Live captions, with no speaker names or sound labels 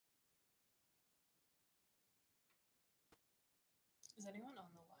Is anyone on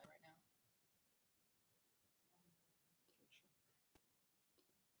the line right now?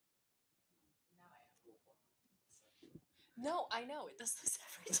 No, I know. It does this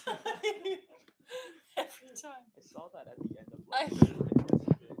every time. Every time. I saw that at the end of I last year.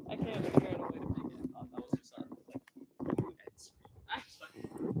 I can't figure out a way to make it. That was just on like end screen.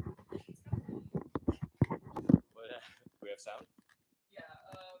 But we have sound.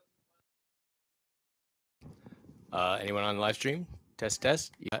 Yeah. Anyone on the live stream? Test,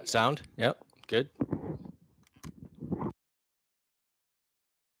 test. Yeah, sound. Yep. Good.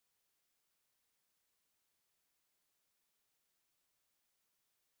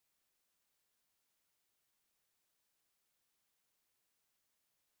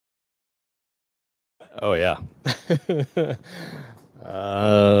 Oh yeah.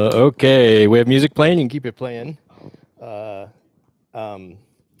 Okay, we have music playing. You can keep it playing.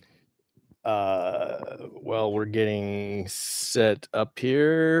 Well, we're getting set up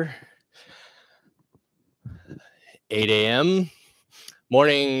here. 8 a.m.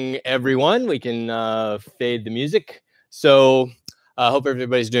 Morning, everyone. We can fade the music. So I hope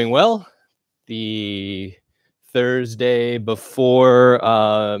everybody's doing well. The Thursday before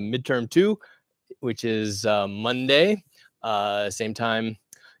midterm 2, which is Monday, same time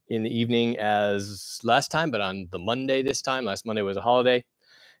in the evening as last time, but on the Monday this time. Last Monday was a holiday.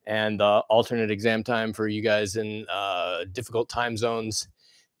 And the alternate exam time for you guys in difficult time zones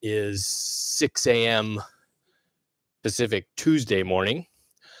is 6 a.m. Pacific Tuesday morning.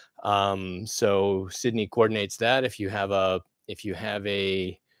 So Sydney coordinates that. If you have a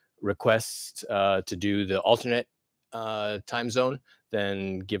request to do the alternate time zone,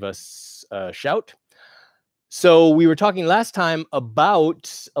 then give us a shout. So we were talking last time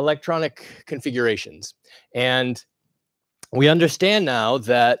about electronic configurations, and we understand now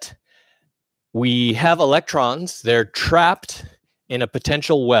that we have electrons. They're trapped in a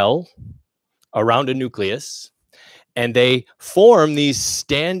potential well around a nucleus, and they form these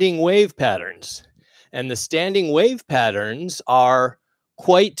standing wave patterns. And the standing wave patterns are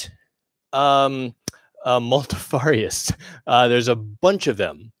quite multifarious. There's a bunch of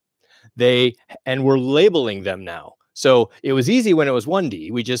them. And we're labeling them now. So it was easy when it was 1D.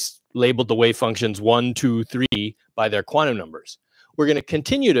 We just labeled the wave functions 1, 2, 3 by their quantum numbers. We're going to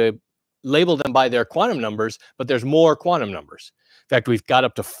continue to label them by their quantum numbers, but there's more quantum numbers. In fact, we've got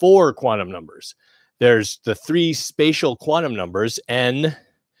up to 4 quantum numbers. There's the 3 spatial quantum numbers, n,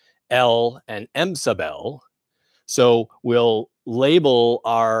 l, and m sub l. So we'll label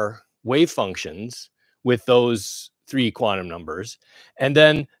our wave functions with those 3 quantum numbers. And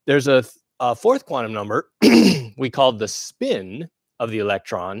then there's a 4th quantum number we call the spin of the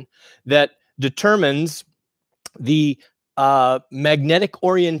electron that determines the magnetic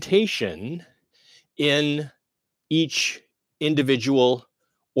orientation in each individual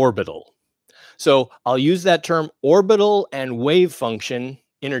orbital. So I'll use that term orbital and wave function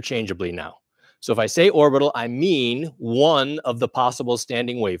interchangeably now. So if I say orbital, I mean one of the possible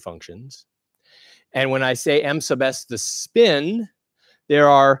standing wave functions. And when I say m sub s, the spin, there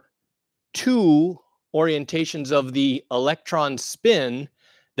are 2 orientations of the electron spin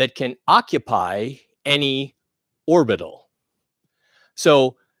that can occupy any orbital.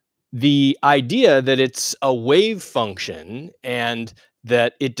 So the idea that it's a wave function and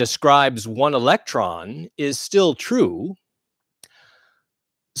that it describes one electron is still true.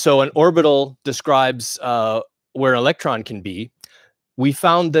 So an orbital describes where an electron can be. We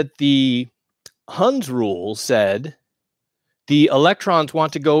found that the Hund's rule said the electrons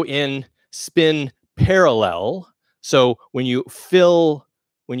want to go in spin parallel. So when you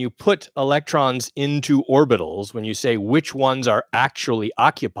put electrons into orbitals, when you say which ones are actually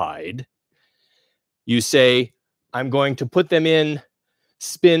occupied, you say, I'm going to put them in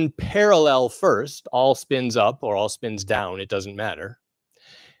spin parallel first, all spins up or all spins down, it doesn't matter.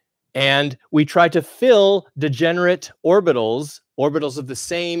 And we try to fill degenerate orbitals of the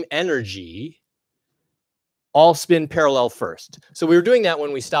same energy, all spin parallel first. So we were doing that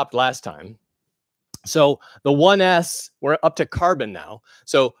when we stopped last time. So the 1s, we're up to carbon now.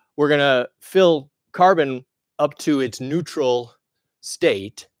 So we're going to fill carbon up to its neutral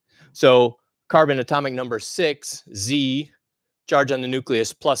state. So carbon atomic number 6, Z, charge on the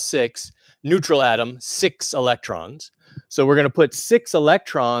nucleus +6, neutral atom, 6 electrons. So we're going to put 6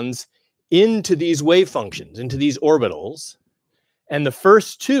 electrons into these wave functions, into these orbitals. And the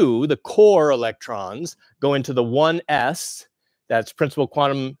first 2, the core electrons, go into the 1s, that's principal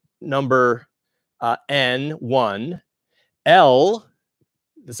quantum number n1. L,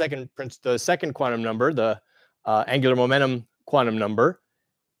 the second quantum number, the angular momentum quantum number,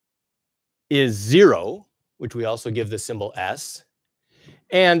 is 0, which we also give the symbol s.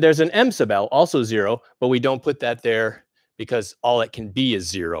 And there's an m sub L, also 0, but we don't put that there because all it can be is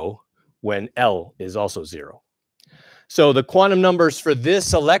 0 when L is also 0. So the quantum numbers for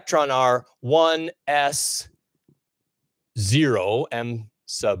this electron are 1s 0, m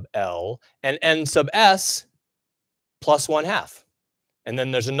sub L, and n sub s plus 1/2. And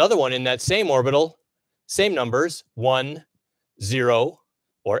then there's another one in that same orbital, same numbers, 1, 0,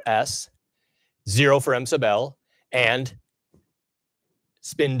 or s, 0 for m sub L, and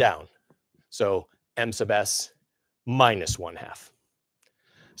spin down. So m sub s minus 1/2.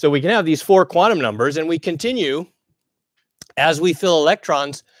 So we can have these 4 quantum numbers, and we continue as we fill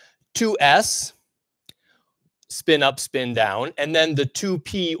electrons to s, spin up, spin down, and then the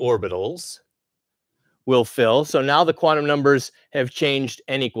 2p orbitals will fill. So now the quantum numbers have changed.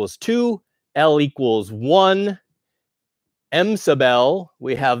 N equals 2, L equals 1, m sub L,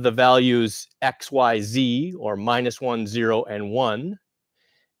 we have the values x, y, z, or minus 1, 0, and 1,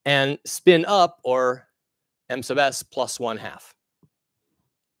 and spin up, or m sub s plus 1/2.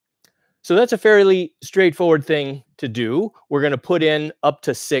 So that's a fairly straightforward thing to do. We're going to put in up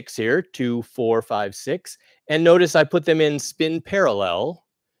to 6 here, 2, 4, 5, 6. And notice I put them in spin parallel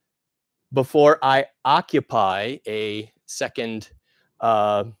before I occupy a second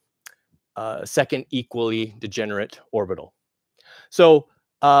equally degenerate orbital. So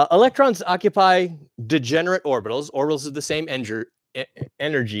electrons occupy degenerate orbitals. Orbitals of the same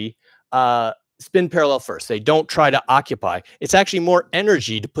energy. Spin parallel first. They don't try to occupy. It's actually more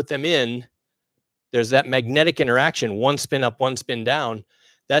energy to put them in. There's that magnetic interaction, one spin up, one spin down.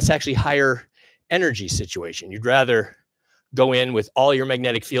 That's actually higher energy situation. You'd rather go in with all your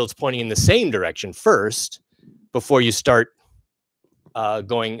magnetic fields pointing in the same direction first before you start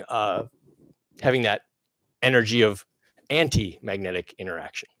having that energy of anti-magnetic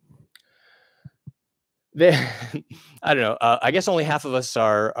interaction. I don't know. I guess only half of us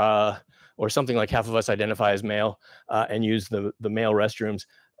are, or something like half of us identify as male and use the male restrooms.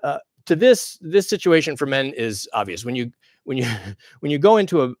 To this situation for men is obvious. When you go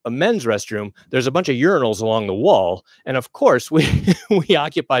into a men's restroom, there's a bunch of urinals along the wall, and of course we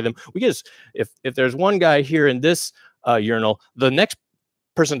occupy them. We just if there's one guy here in this urinal, the next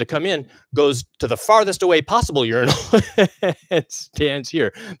person to come in goes to the farthest away possible urinal and stands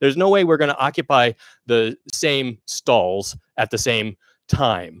here. There's no way we're going to occupy the same stalls at the same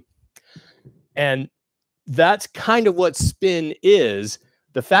time. And that's kind of what spin is.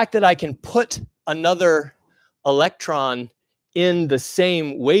 The fact that I can put another electron in the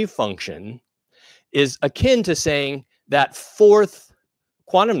same wave function is akin to saying that 4th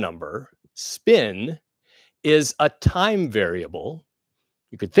quantum number, spin, is a time variable.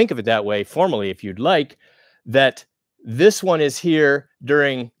 You could think of it that way formally if you'd like, that this one is here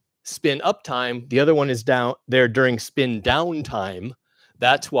during spin up time, the other one is down there during spin down time.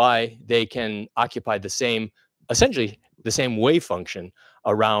 That's why they can occupy the same, essentially the same wave function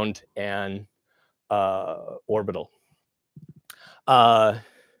around an orbital. The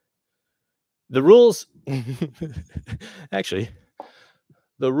rules, actually,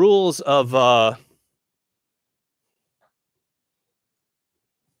 the rules of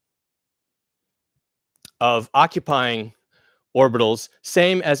occupying orbitals,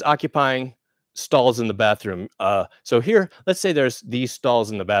 same as occupying stalls in the bathroom. So here, let's say there's these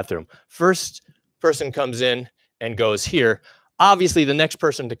stalls in the bathroom. First person comes in and goes here. Obviously, the next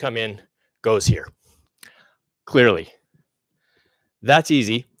person to come in goes here. Clearly. That's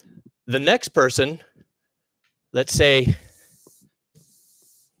easy. The next person, let's say,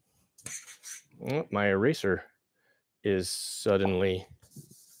 my eraser is suddenly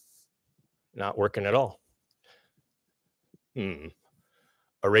not working at all.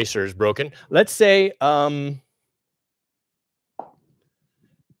 Eraser is broken. Let's say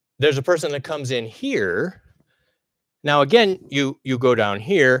there's a person that comes in here. Now, again, you go down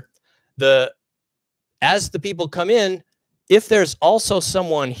here. As the people come in, if there's also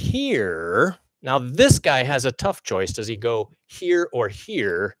someone here, now this guy has a tough choice. Does he go here or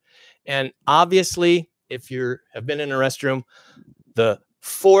here? And obviously, if you have been in a restroom, the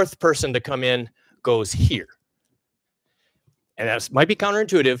 4th person to come in goes here. And that might be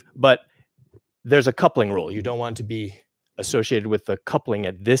counterintuitive, but there's a coupling rule. You don't want to be associated with the coupling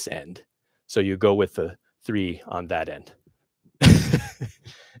at this end. So you go with the 3 on that end.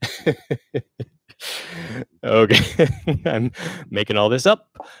 Okay, I'm making all this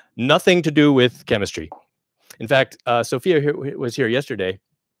up. Nothing to do with chemistry. In fact, Sophia was here yesterday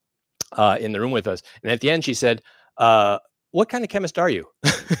in the room with us. And at the end, she said, what kind of chemist are you?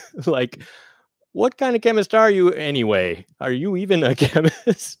 Like, what kind of chemist are you anyway? Are you even a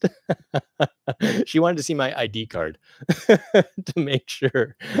chemist? She wanted to see my ID card to make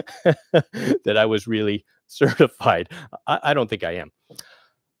sure that I was really certified. I don't think I am.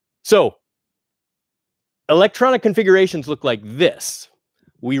 So electronic configurations look like this.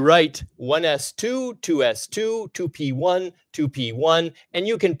 We write 1s2, 2s2, 2p1, 2p1, and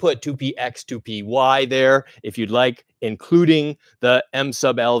you can put 2px, 2py there if you'd like, including the m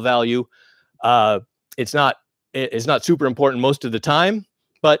sub l value. It's not super important most of the time,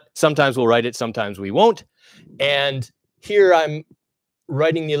 but sometimes we'll write it, sometimes we won't. And here I'm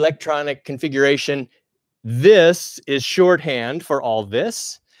writing the electronic configuration. This is shorthand for all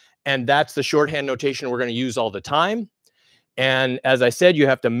this, and that's the shorthand notation we're going to use all the time. And as I said, you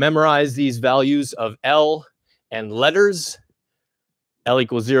have to memorize these values of L and letters. L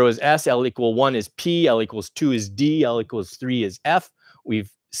equals 0 is S, L equal 1 is P, L equals 2 is D, L equals 3 is F.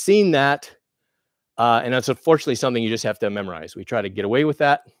 We've seen that, and that's unfortunately something you just have to memorize. We try to get away with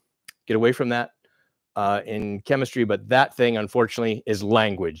that, get away from that in chemistry, but that thing, unfortunately, is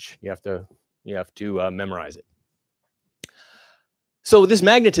language. You have to memorize it. So this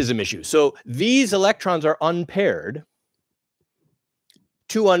magnetism issue. So these electrons are unpaired.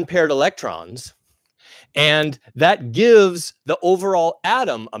 Two unpaired electrons, and that gives the overall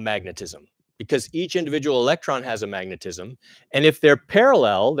atom a magnetism because each individual electron has a magnetism. And if they're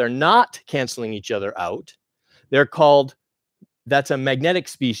parallel, they're not canceling each other out. They're called, that's a magnetic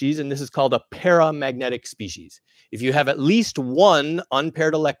species, and this is called a paramagnetic species. If you have at least one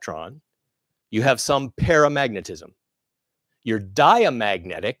unpaired electron, you have some paramagnetism. You're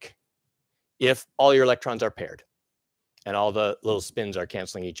diamagnetic if all your electrons are paired and all the little spins are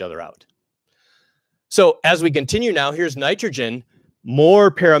canceling each other out. So as we continue now, here's nitrogen, more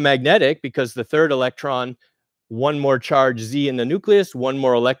paramagnetic because the third electron, one more charge Z in the nucleus, one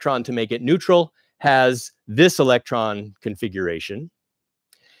more electron to make it neutral, has this electron configuration.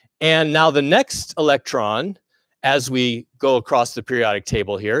 And now the next electron, as we go across the periodic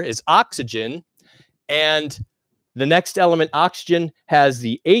table here, is oxygen. And the next element, oxygen, has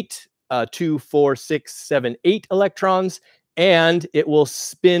the 8, 2, 4, 6, 7, 8 electrons, and it will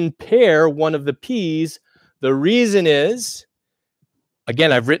spin pair one of the P's. The reason is,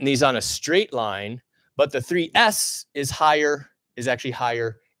 again, I've written these on a straight line, but the 3s is actually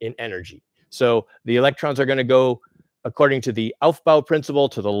higher in energy. So the electrons are going to go, according to the Aufbau principle,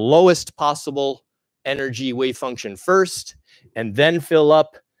 to the lowest possible energy wave function first, and then fill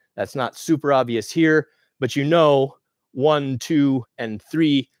up. That's not super obvious here, but you know 1, 2, and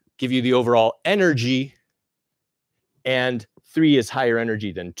 3 give you the overall energy, and 3 is higher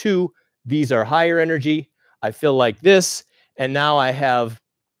energy than 2. These are higher energy. I fill like this, and now I have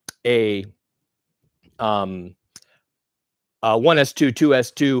a 1s2,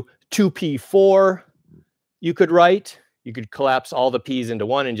 2s2, 2p4 you could write. You could collapse all the p's into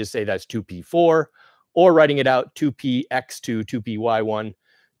one and just say that's 2p4, or writing it out 2px2, 2py1,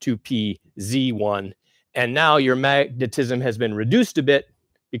 2pz1. And now your magnetism has been reduced a bit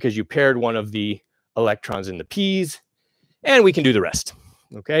because you paired one of the electrons in the p's, and we can do the rest,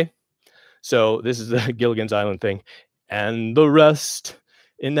 okay? So this is the Gilligan's Island thing. And the rest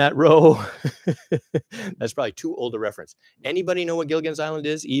in that row. That's probably too old a reference. Anybody know what Gilligan's Island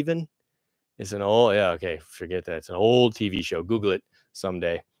is even? It's an old, yeah, okay, forget that. It's an old TV show. Google it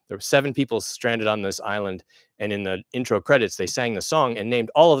someday. There were 7 people stranded on this island, and in the intro credits, they sang the song and named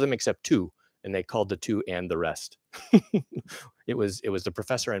all of them except 2, and they called the 2 and the rest. It was the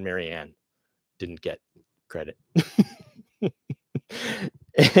professor and Mary Ann didn't get credit.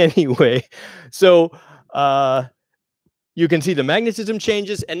 Anyway, so you can see the magnetism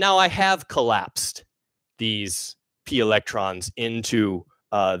changes, and now I have collapsed these p electrons into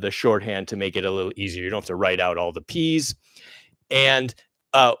the shorthand to make it a little easier. You don't have to write out all the p's. And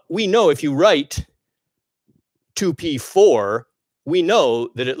we know if you write 2p4, we know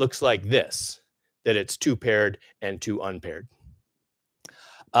that it looks like this, that it's 2 paired and 2 unpaired.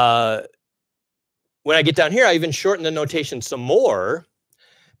 When I get down here, I even shorten the notation some more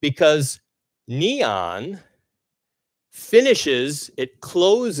because neon finishes, it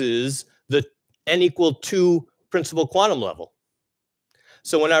closes the n equal 2 principal quantum level.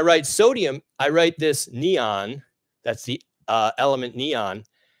 So when I write sodium, I write this neon, that's the element neon,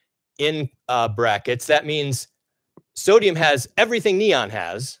 in brackets. That means sodium has everything neon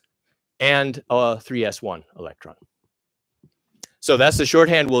has and a 3s1 electron. So that's the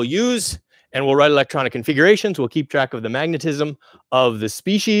shorthand we'll use, and we'll write electronic configurations. We'll keep track of the magnetism of the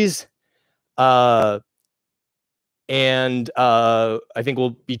species. And I think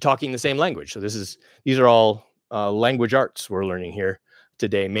we'll be talking the same language. So these are all language arts we're learning here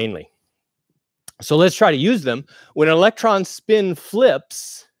today mainly. So let's try to use them. When an electron spin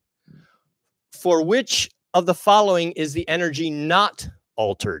flips, for which of the following is the energy not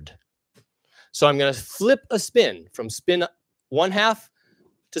altered? So I'm going to flip a spin from spin 1/2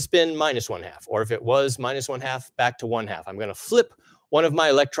 to spin -1/2, or if it was -1/2 back to 1/2. I'm going to flip one of my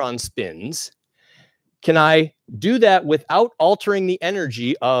electron spins. Can I do that without altering the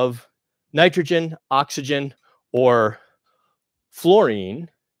energy of nitrogen, oxygen, or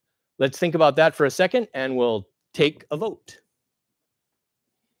fluorine? Let's think about that for a second, and we'll take a vote.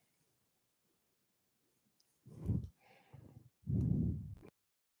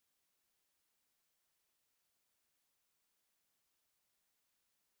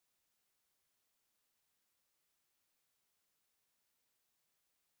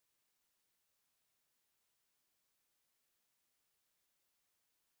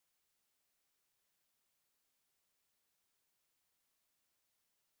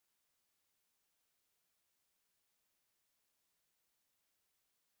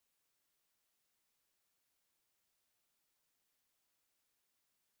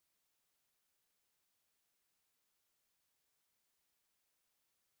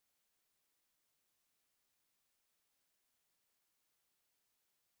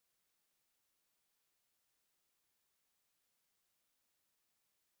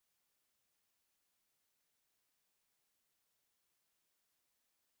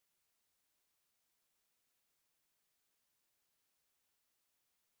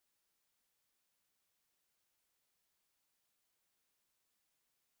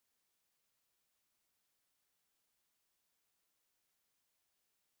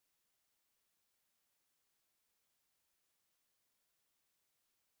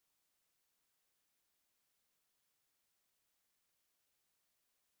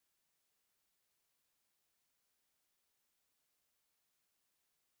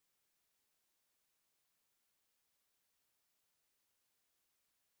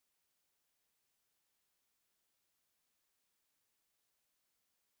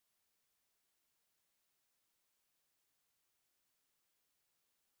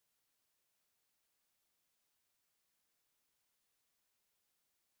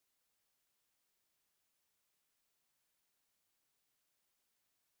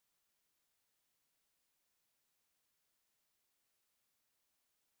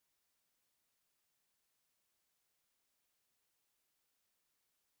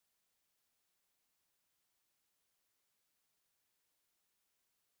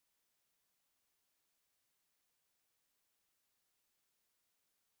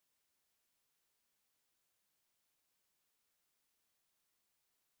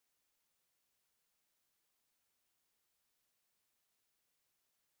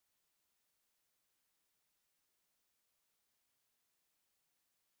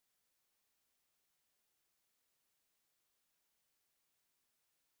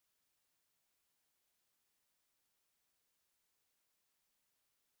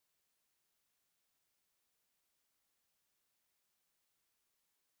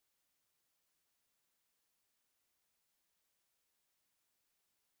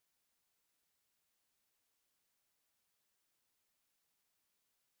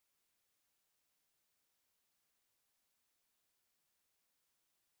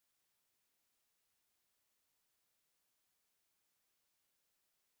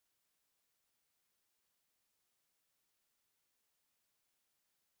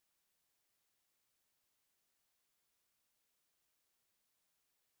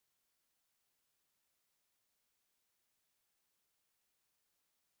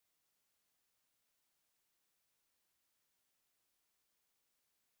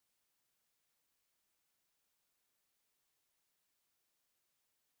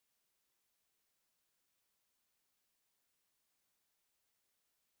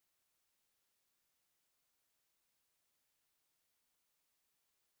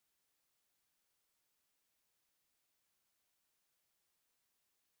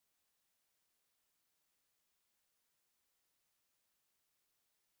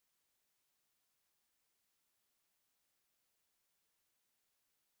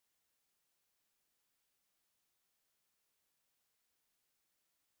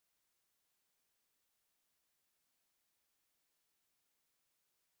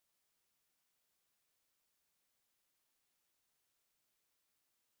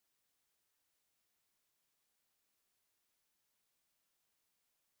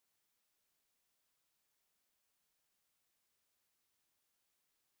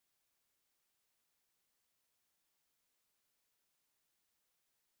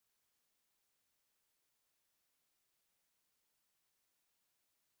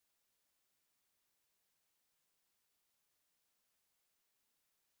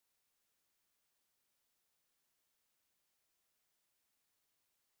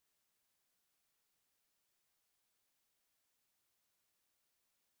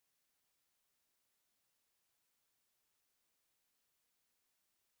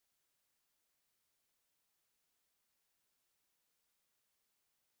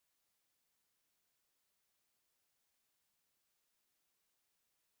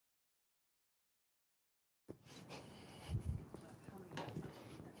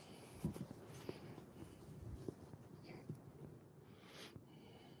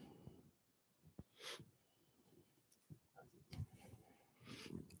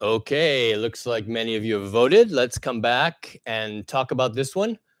 Okay, looks like many of you have voted. Let's come back and talk about this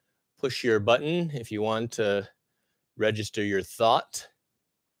one. Push your button if you want to register your thought.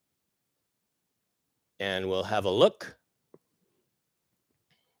 And we'll have a look.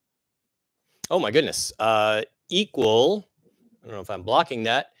 Oh my goodness. Equal, I don't know if I'm blocking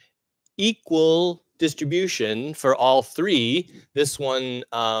that, equal distribution for all three. This one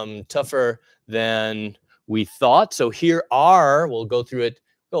tougher than we thought. So here are, we'll go through it.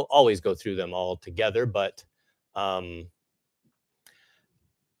 We'll always go through them all together, but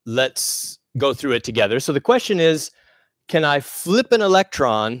let's go through it together. So the question is, can I flip an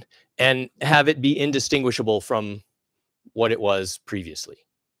electron and have it be indistinguishable from what it was previously?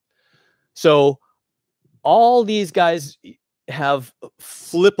 So all these guys have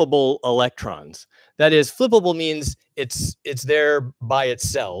flippable electrons. That is, flippable means it's there by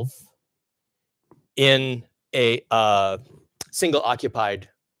itself in a single occupied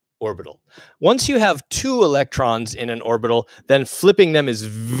orbital. Once you have two electrons in an orbital, then flipping them is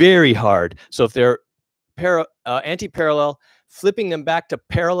very hard. So if they're anti-parallel, flipping them back to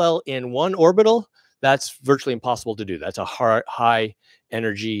parallel in one orbital, that's virtually impossible to do. That's a high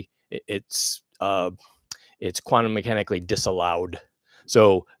energy. It's quantum mechanically disallowed.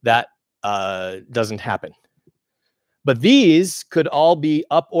 So that doesn't happen. But these could all be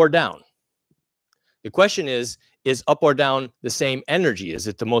up or down. The question is up or down the same energy? Is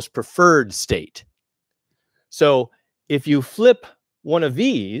it the most preferred state? So if you flip one of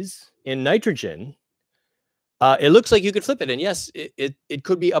these in nitrogen, it looks like you could flip it. And yes, it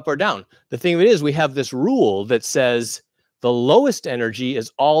could be up or down. The thing of it is, we have this rule that says the lowest energy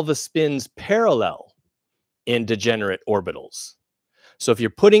is all the spins parallel in degenerate orbitals. So if you're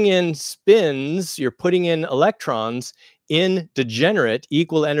putting in spins, you're putting in electrons in degenerate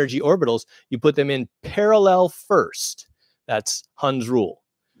equal energy orbitals, you put them in parallel first. That's Hund's rule.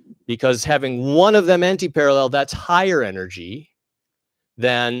 Because having one of them anti-parallel, that's higher energy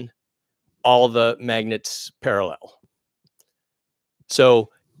than all the magnets parallel. So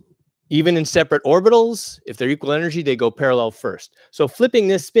even in separate orbitals, if they're equal energy, they go parallel first. So flipping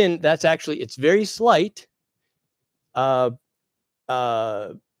this spin, that's actually, it's very slight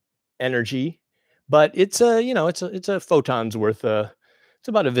energy, but it's a, you know, it's a photon's worth. It's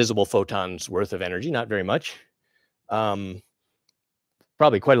about a visible photon's worth of energy, not very much.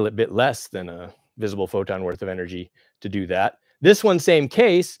 Probably quite a bit less than a visible photon worth of energy to do that. This one, same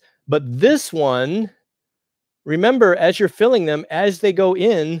case, but this one, remember, as you're filling them, as they go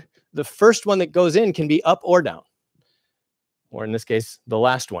in, the first one that goes in can be up or down, or in this case, the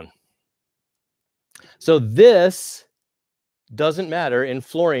last one. So this doesn't matter in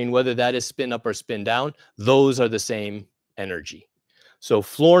fluorine whether that is spin up or spin down. Those are the same energy. So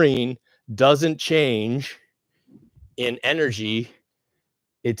fluorine doesn't change in energy.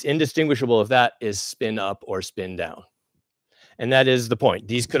 It's indistinguishable if that is spin up or spin down. And that is the point.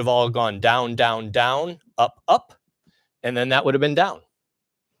 These could have all gone down, down, down, up, up, and then that would have been down.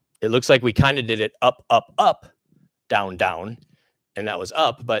 It looks like we kind of did it up, up, up, down, down, and that was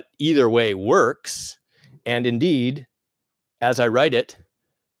up, but either way works. And indeed, as I write it,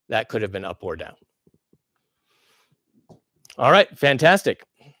 that could have been up or down. All right, fantastic.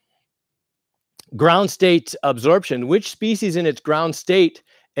 Ground state absorption. Which species in its ground state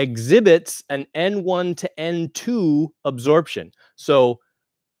exhibits an N1 to N2 absorption? So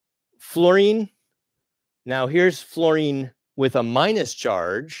fluorine, now here's fluorine with a minus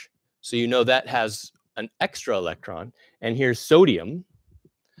charge. So you know that has an extra electron. And here's sodium.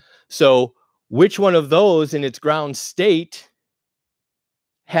 So which one of those in its ground state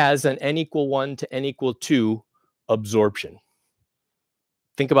has an N equal 1 to N equal 2 absorption?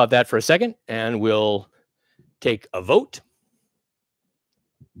 Think about that for a second, and we'll take a vote.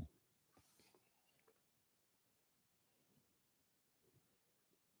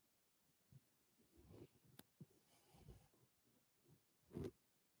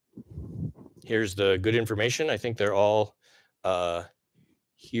 Here's the good information. I think they're all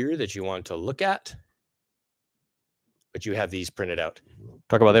here that you want to look at, but you have these printed out.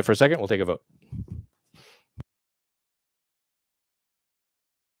 Talk about that for a second. We'll take a vote.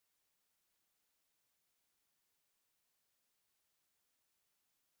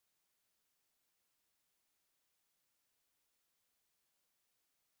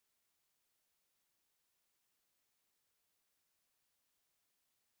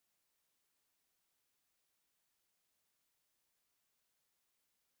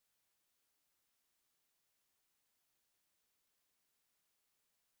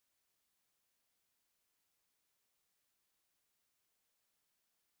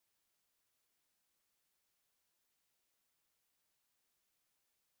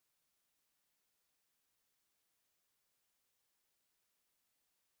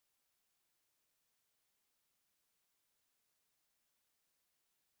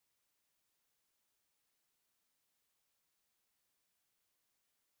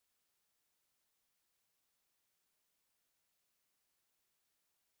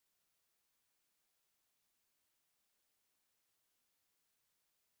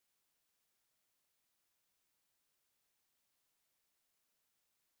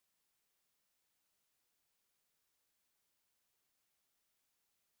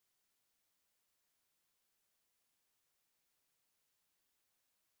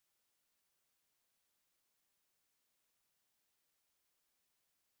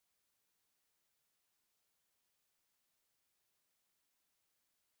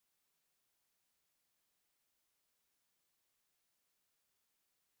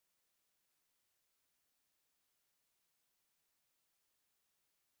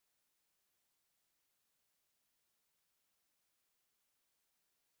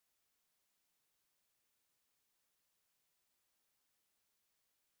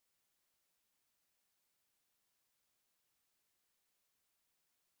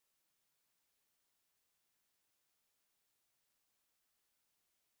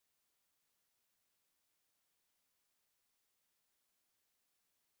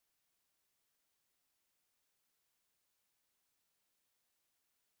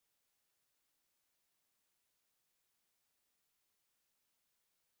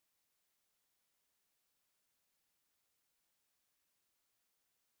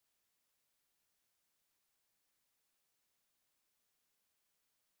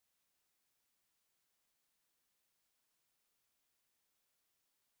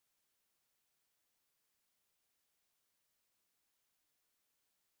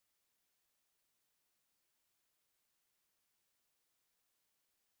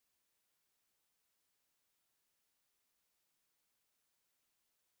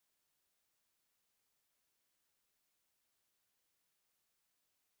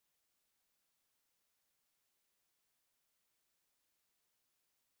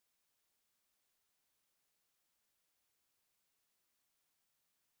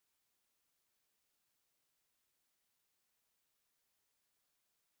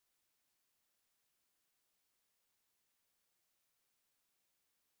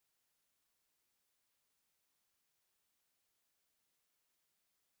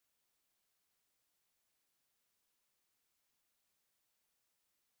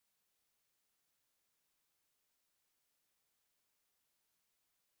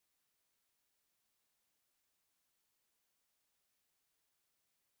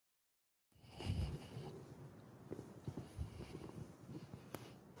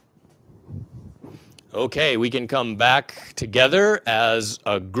 Okay, we can come back together as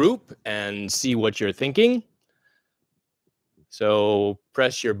a group and see what you're thinking. So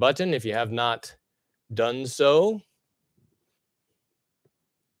press your button if you have not done so.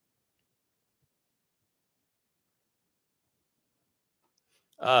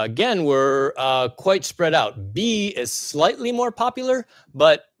 Again, we're quite spread out. B is slightly more popular,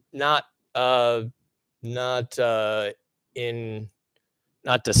 but not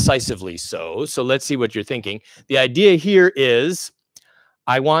decisively so. So let's see what you're thinking. The idea here is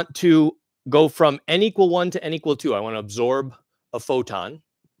I want to go from n equal 1 to n equal 2. I want to absorb a photon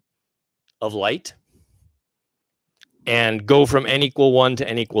of light and go from n equal 1 to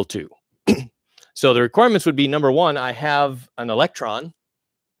n equal 2. So the requirements would be, number one, I have an electron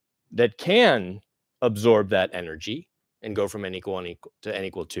that can absorb that energy and go from n equal 1 to n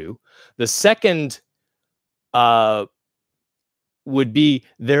equal 2. The second would be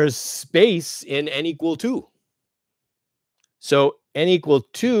there's space in n equal 2. So n equal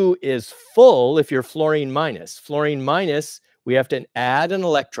 2 is full if you're fluorine minus. Fluorine minus, we have to add an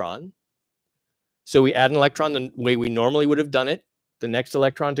electron. So we add an electron the way we normally would have done it. The next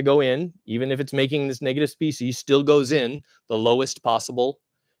electron to go in, even if it's making this negative species, still goes in the lowest possible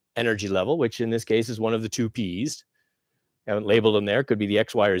energy level, which in this case is one of the two P's. I haven't labeled them there. Could be the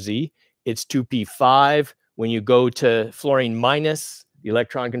X, Y, or Z. It's 2p5. When you go to fluorine minus, the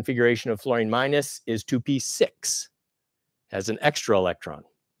electron configuration of fluorine minus is 2p6. Has an extra electron.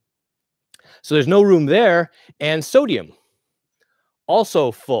 So there's no room there. And sodium,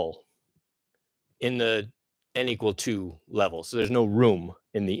 also full in the n equal 2 level. So there's no room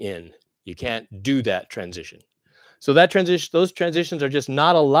in the N. You can't do that transition. So that transition, those transitions are just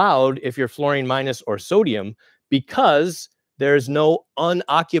not allowed if you're fluorine minus or sodium, because there's no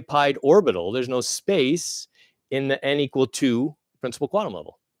unoccupied orbital. There's no space in the n equal 2 principal quantum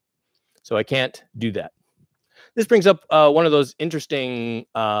level. So I can't do that. This brings up one of those interesting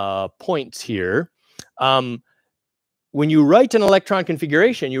points here. When you write an electron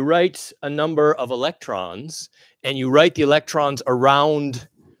configuration, you write a number of electrons, and you write the electrons around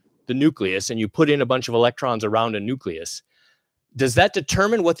the nucleus, and you put in a bunch of electrons around a nucleus. Does that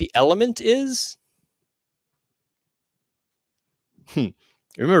determine what the element is?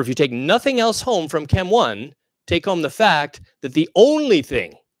 Remember, if you take nothing else home from Chem 1, take home the fact that the only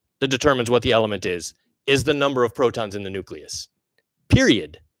thing that determines what the element is the number of protons in the nucleus,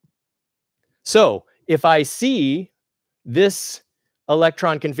 period. So if I see this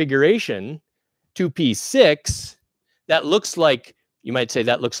electron configuration, 2p6, that looks like, you might say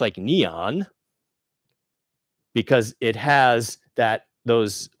that looks like neon, because it has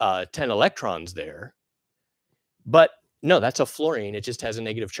those 10 electrons there. But no, that's a fluorine. It just has a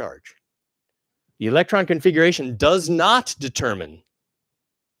negative charge. The electron configuration does not determine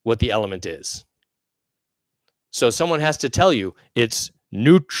what the element is. So someone has to tell you it's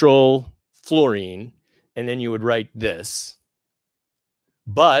neutral fluorine, and then you would write this.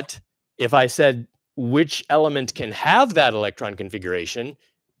 But if I said which element can have that electron configuration,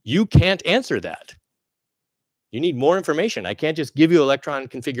 you can't answer that. You need more information. I can't just give you electron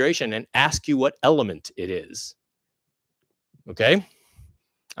configuration and ask you what element it is. Okay?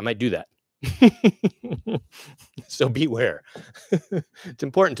 I might do that. So beware. It's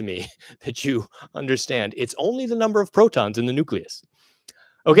important to me that you understand it's only the number of protons in the nucleus.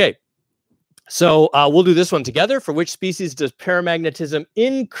 Okay, so we'll do this one together. For which species does paramagnetism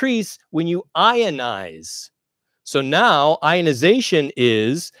increase when you ionize? So now ionization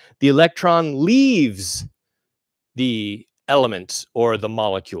is the electron leaves the element or the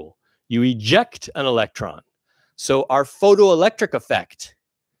molecule. You eject an electron. So our photoelectric effect,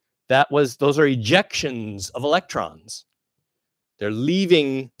 those are ejections of electrons. They're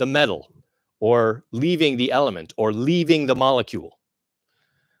leaving the metal, or leaving the element, or leaving the molecule.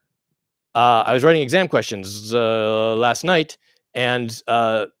 I was writing exam questions last night, and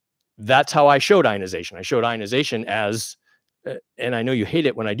that's how I showed ionization. I showed ionization as, and I know you hate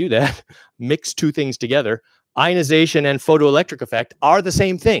it when I do that, mix two things together. Ionization and photoelectric effect are the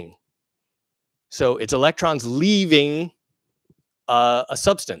same thing. So it's electrons leaving a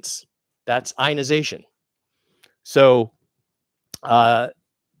substance. That's ionization. So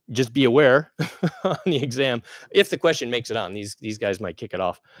just be aware on the exam, if the question makes it on, these guys might kick it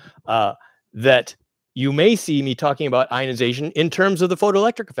off, that you may see me talking about ionization in terms of the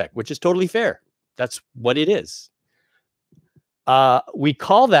photoelectric effect, which is totally fair. That's what it is. We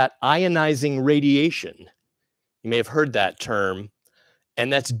call that ionizing radiation. You may have heard that term,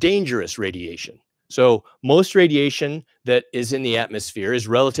 and that's dangerous radiation. So most radiation that is in the atmosphere is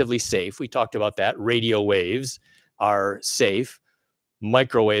relatively safe. We talked about that. Radio waves are safe.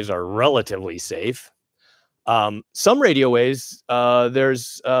 Microwaves are relatively safe. Some radio waves,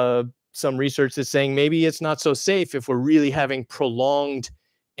 there's some research that's saying maybe it's not so safe if we're really having prolonged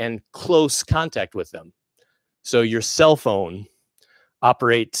and close contact with them. So your cell phone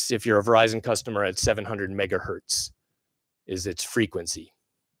operates, if you're a Verizon customer, at 700 megahertz is its frequency.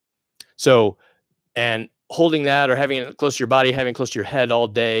 So, and holding that or having it close to your body, having it close to your head all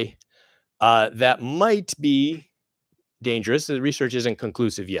day, that might be dangerous. The research isn't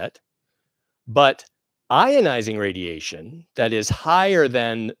conclusive yet. But ionizing radiation that is higher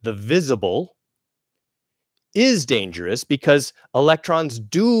than the visible is dangerous because electrons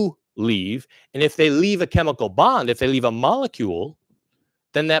do leave. And if they leave a chemical bond, if they leave a molecule,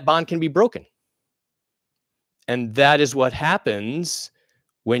 then that bond can be broken. And that is what happens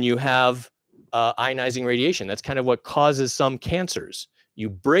when you have ionizing radiation. That's kind of what causes some cancers. You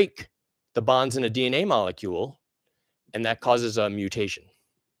break the bonds in a DNA molecule, and that causes a mutation.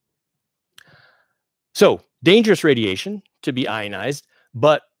 So dangerous radiation to be ionized,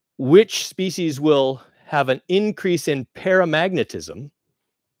 but which species will have an increase in paramagnetism?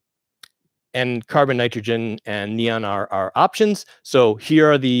 And carbon, nitrogen, and neon are options. So here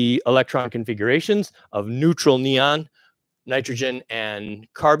are the electron configurations of neutral neon, nitrogen, and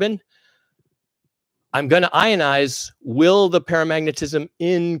carbon. I'm going to ionize. Will the paramagnetism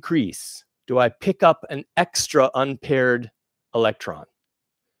increase? Do I pick up an extra unpaired electron?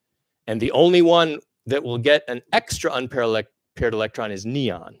 And the only one that will get an extra unpaired electron is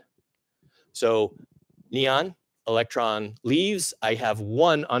neon. So neon, electron leaves. I have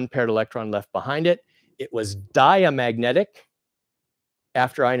one unpaired electron left behind it. It was diamagnetic.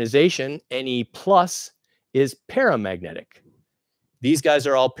 After ionization, Ne plus is paramagnetic. These guys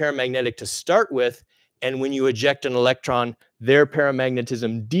are all paramagnetic to start with. And when you eject an electron, their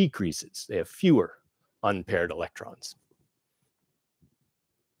paramagnetism decreases. They have fewer unpaired electrons.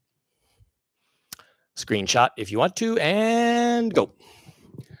 Screenshot if you want to, and go.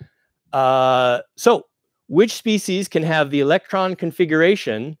 So which species can have the electron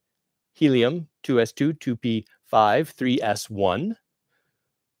configuration helium 2s2, 2p5, 3s1?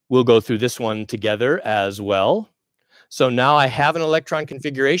 We'll go through this one together as well. So now I have an electron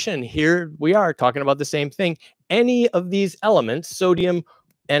configuration, and here we are talking about the same thing. Any of these elements, sodium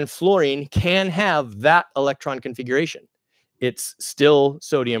and fluorine, can have that electron configuration. It's still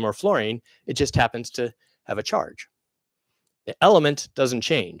sodium or fluorine. It just happens to have a charge. The element doesn't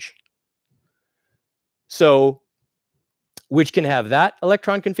change. So which can have that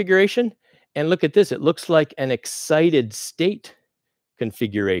electron configuration? And look at this. It looks like an excited state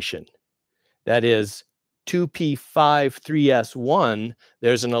configuration. That is 2p5, 3s1.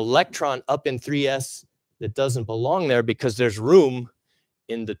 There's an electron up in 3s that doesn't belong there because there's room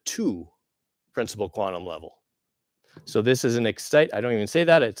in the 2 principal quantum level. So this is an I don't even say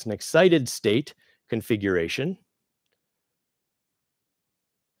that. It's an excited state configuration.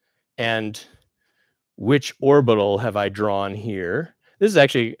 And which orbital have I drawn here? This is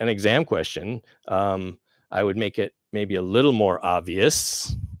actually an exam question. I would make it maybe a little more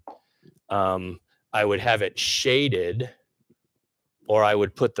obvious. I would have it shaded, or I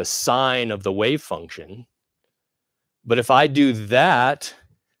would put the sign of the wave function. But if I do that,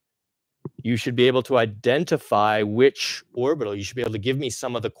 you should be able to identify which orbital. You should be able to give me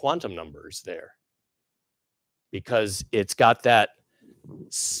some of the quantum numbers there, because it's got that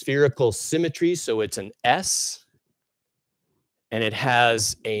spherical symmetry. So it's an S, and it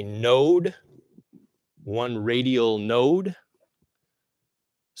has a node, one radial node.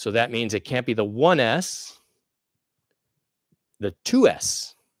 So that means it can't be the 1s. The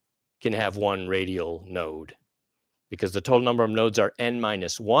 2s can have one radial node because the total number of nodes are n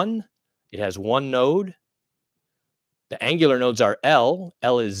minus 1. It has one node. The angular nodes are L.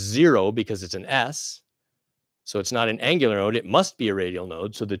 L is 0 because it's an S. So it's not an angular node. It must be a radial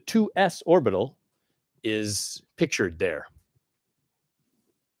node. So the 2s orbital is pictured there.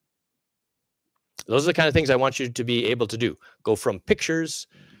 Those are the kind of things I want you to be able to do. Go from pictures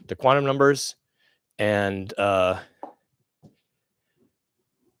to quantum numbers. And we'll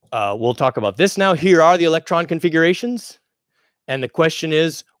talk about this now. Here are the electron configurations. And the question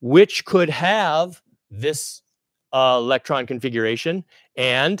is, which could have this electron configuration?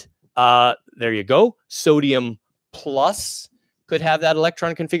 And there you go. Sodium plus could have that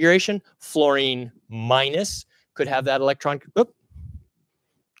electron configuration. Fluorine minus could have that electron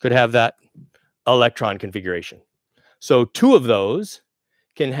configuration. So 2 of those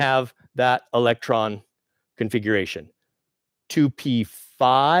can have that electron configuration.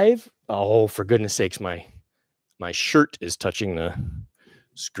 2p5. Oh, for goodness sakes, my shirt is touching the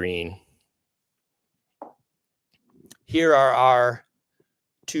screen. Here are our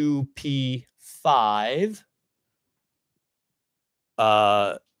 2p5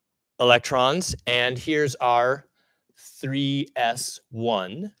 electrons, and here's our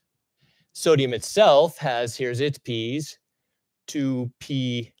 3s1. Sodium itself has, here's its p's,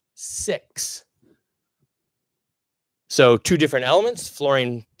 2p6. So two different elements,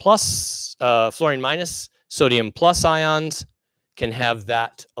 fluorine plus, fluorine minus, sodium plus ions can have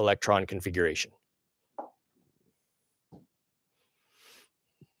that electron configuration.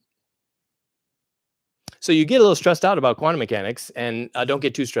 So you get a little stressed out about quantum mechanics, and don't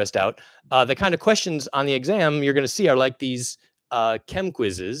get too stressed out. The kind of questions on the exam you're going to see are like these chem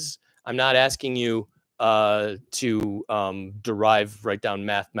quizzes. I'm not asking you to write down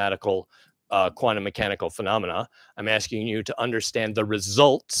mathematical quantum mechanical phenomena. I'm asking you to understand the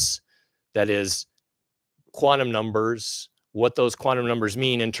results, that is, quantum numbers, what those quantum numbers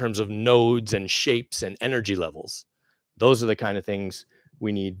mean in terms of nodes and shapes and energy levels. Those are the kind of things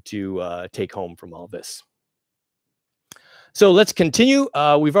we need to take home from all this. So let's continue.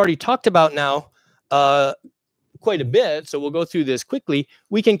 We've already talked about now quite a bit, so we'll go through this quickly.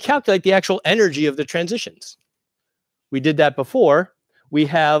 We can calculate the actual energy of the transitions. We did that before. We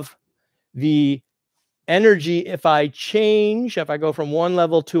have the energy if I go from one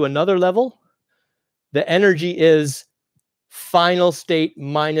level to another level. The energy is final state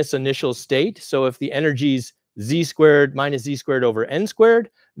minus initial state. So if the energy is z squared minus z squared over n squared,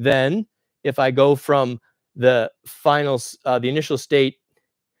 then if I go from the initial state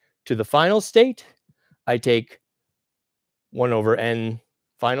to the final state, I take 1 over n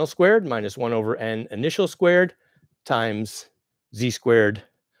final squared minus 1 over n initial squared times z squared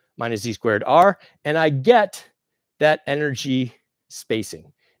minus z squared r, and I get that energy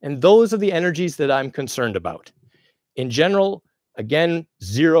spacing. And those are the energies that I'm concerned about. In general, again,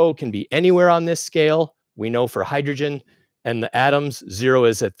 0 can be anywhere on this scale. We know for hydrogen and the atoms, 0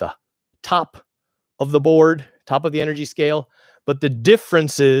 is at the top of the board, top of the energy scale. But the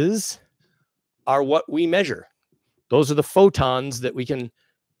differences are what we measure. Those are the photons that we can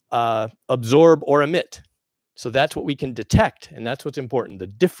absorb or emit. So that's what we can detect, and that's what's important. The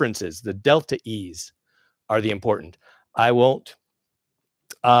differences, the delta E's, are the important. I won't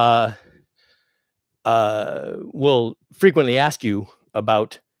will frequently ask you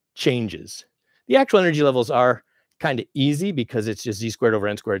about changes. The actual energy levels are kind of easy because it's just z squared over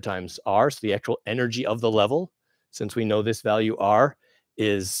n squared times r. So the actual energy of the level, since we know this value r,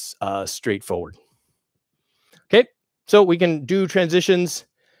 is straightforward. Okay, so we can do transitions.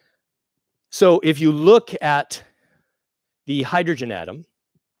 So if you look at the hydrogen atom,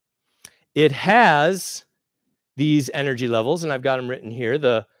 it has these energy levels, and I've got them written here.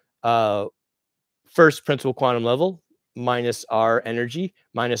 The first principal quantum level, minus r energy,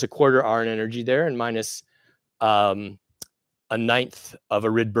 minus a quarter r in energy there, and minus a ninth of a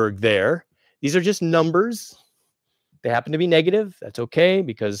Rydberg there. These are just numbers. They happen to be negative. That's okay,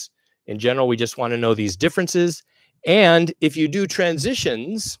 because in general, we just want to know these differences. And if you do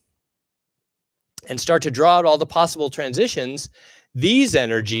transitions and start to draw out all the possible transitions, these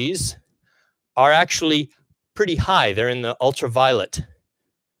energies are actually pretty high. They're in the ultraviolet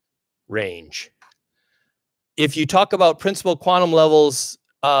range. If you talk about principal quantum levels,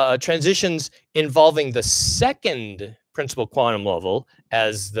 transitions involving the second principal quantum level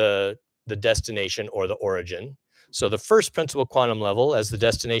as the destination or the origin. So the first principal quantum level as the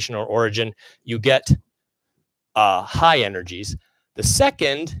destination or origin, you get high energies. The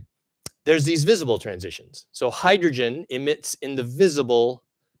second, there's these visible transitions. So hydrogen emits in the visible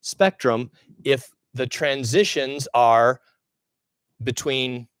spectrum if the transitions are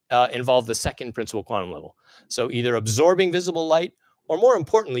between, involve the second principal quantum level. So either absorbing visible light, or more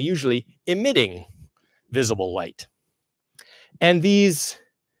importantly, usually emitting visible light. And these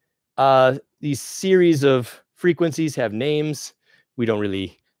series of frequencies have names. We don't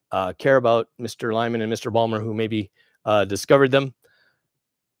really care about Mr. Lyman and Mr. Balmer, who maybe discovered them.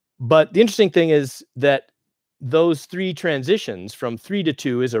 But the interesting thing is that those three transitions, from 3 to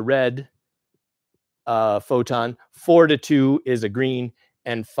 2 is a red photon, 4 to 2 is a green,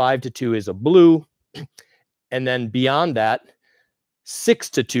 and 5 to 2 is a blue. And then beyond that, 6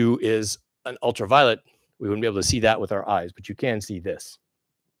 to 2 is an ultraviolet. We wouldn't be able to see that with our eyes, but you can see this.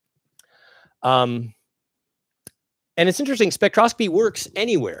 And it's interesting, spectroscopy works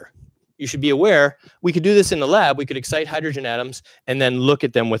anywhere. You should be aware, we could do this in the lab. We could excite hydrogen atoms and then look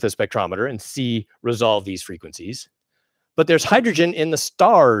at them with a spectrometer and resolve these frequencies. But there's hydrogen in the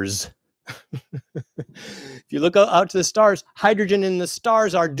stars. If you look out to the stars, hydrogen in the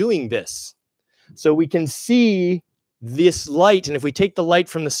stars are doing this. So we can see this light, and if we take the light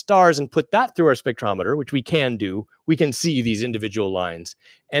from the stars and put that through our spectrometer, which we can do, we can see these individual lines.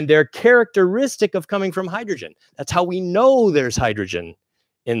 And they're characteristic of coming from hydrogen. That's how we know there's hydrogen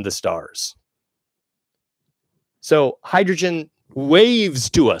in the stars. So hydrogen waves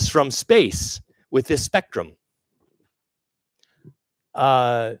to us from space with this spectrum.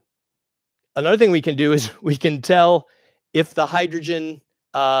 Another thing we can do is we can tell if the hydrogen,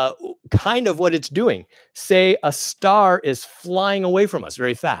 kind of what it's doing. Say a star is flying away from us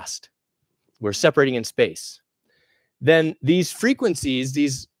very fast. We're separating in space. Then these frequencies,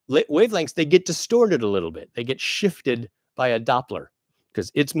 these wavelengths, they get distorted a little bit. They get shifted by a Doppler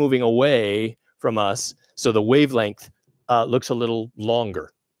because it's moving away from us. So the wavelength looks a little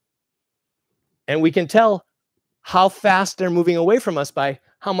longer. And we can tell how fast they're moving away from us by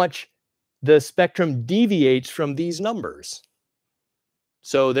how much the spectrum deviates from these numbers.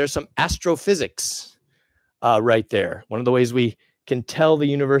 So there's some astrophysics right there. One of the ways we can tell the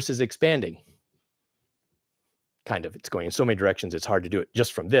universe is expanding. Kind of, it's going in so many directions, it's hard to do it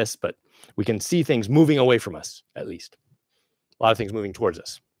just from this, but we can see things moving away from us, at least. A lot of things moving towards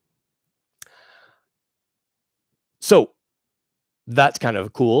us. So that's kind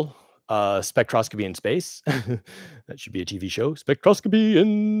of cool. Spectroscopy in space. That should be a TV show. Spectroscopy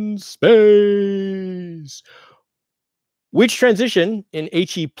in space. Which transition in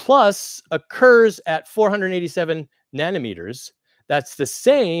He plus occurs at 487 nanometers? That's the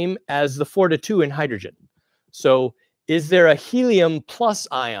same as the 4-2 in hydrogen. So is there a helium plus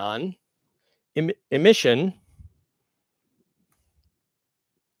ion emission?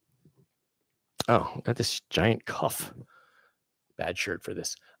 Oh, got this giant cuff. Bad shirt for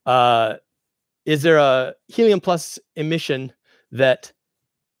this. Is there a helium plus emission that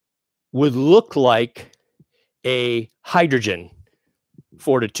would look like a hydrogen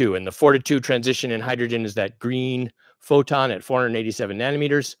 4-2? And the 4-2 transition in hydrogen is that green photon at 487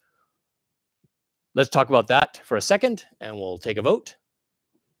 nanometers. Let's talk about that for a second, and we'll take a vote.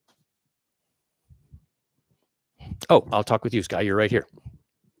 Oh, I'll talk with you, Sky. You're right here.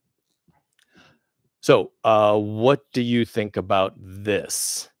 So what do you think about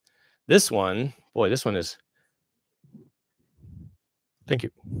this? This one, boy, this one is... Thank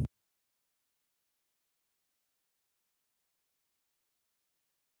you.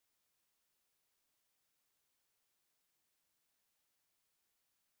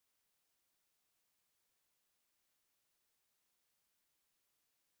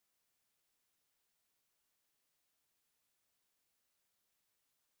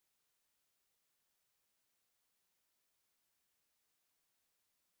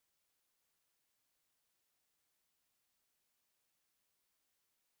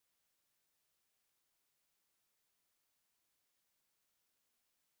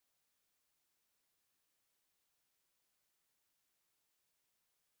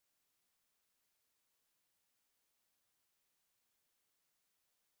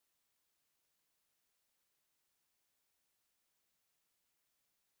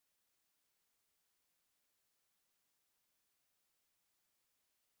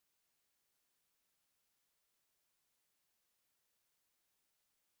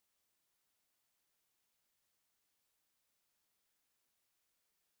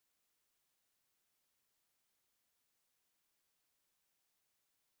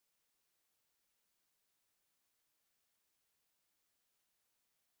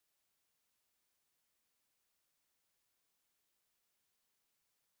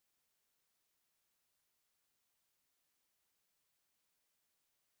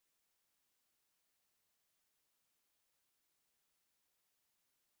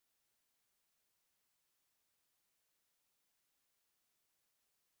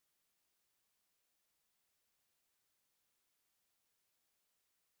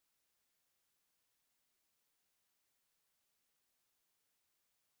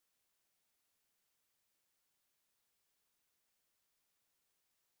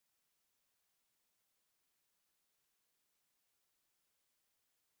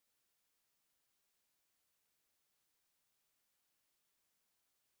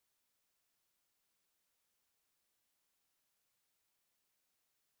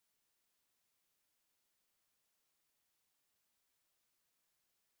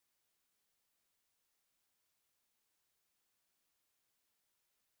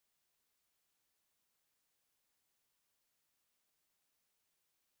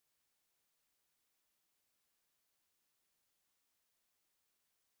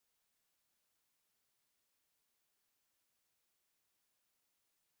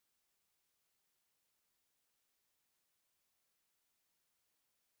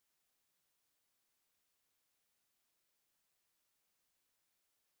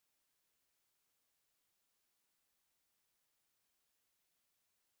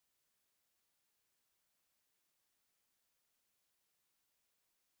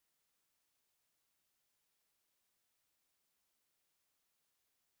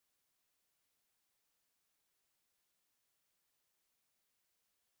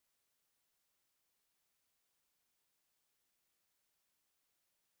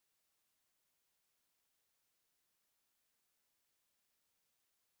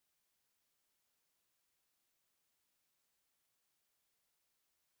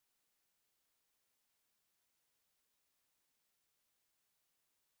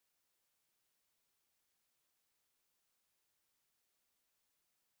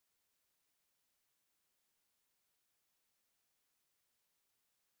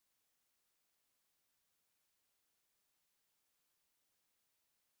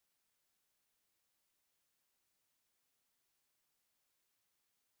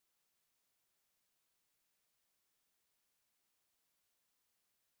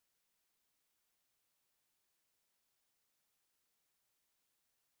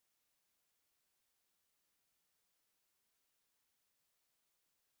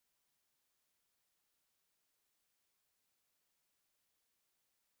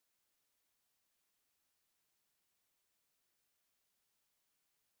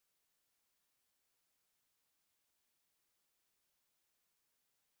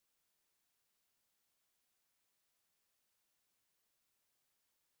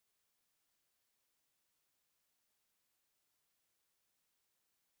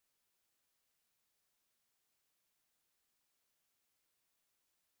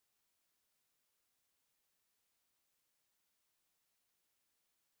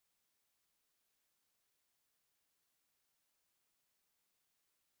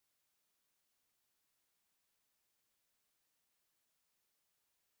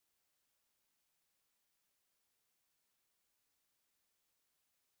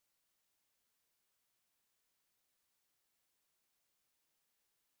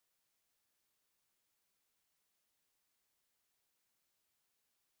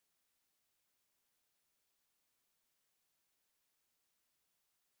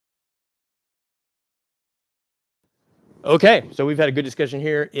 Okay, so we've had a good discussion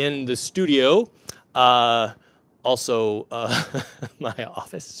here in the studio. Also, my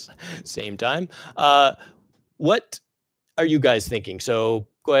office, same time. What are you guys thinking? So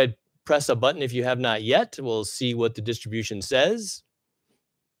go ahead, press a button if you have not yet. We'll see what the distribution says.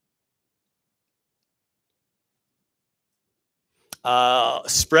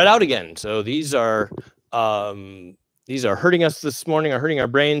 Spread out again. So these are hurting us this morning, are hurting our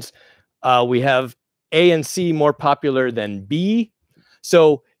brains. We have A and C more popular than B.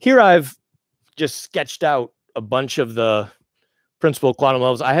 So here I've just sketched out a bunch of the principal quantum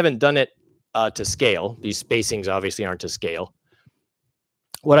levels. I haven't done it to scale. These spacings obviously aren't to scale.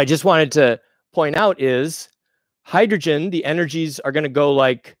 What I just wanted to point out is hydrogen, the energies are going to go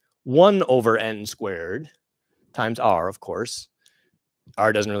like 1 over n squared times r, of course.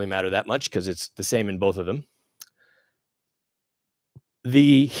 R doesn't really matter that much because it's the same in both of them.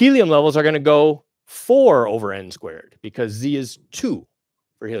 The helium levels are going to go 4 over n squared because Z is 2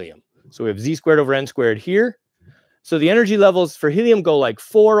 for helium. So we have Z squared over n squared here. So the energy levels for helium go like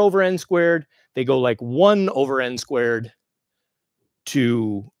 4 over n squared. They go like 1 over n squared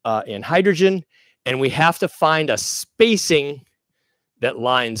to in hydrogen. And we have to find a spacing that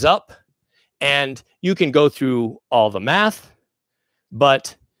lines up. And you can go through all the math.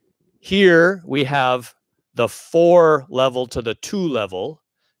 But here we have the 4 level to the 2 level.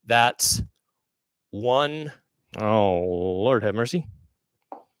 That's 1. Oh, Lord have mercy.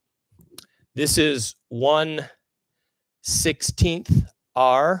 This is 1/16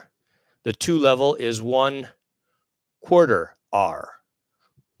 R. The 2 level is 1/4 R.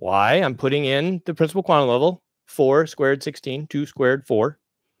 Why? I'm putting in the principal quantum level, 4 squared 16, 2 squared 4.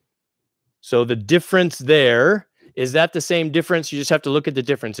 So the difference there, is that the same difference? You just have to look at the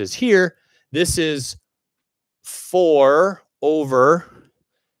differences here. This is 4 over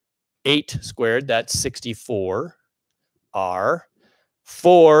 8 squared. That's 64 R.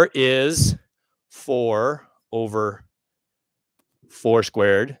 4 is 4 over 4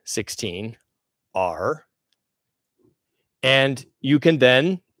 squared, 16 R. And you can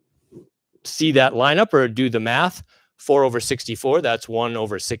then see that line up or do the math. 4 over 64, that's 1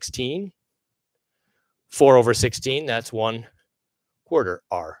 over 16. 4 over 16, that's 1/4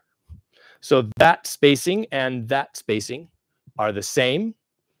 R. So that spacing and that spacing are the same.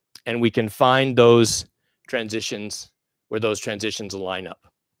 And we can find those transitions where those transitions line up.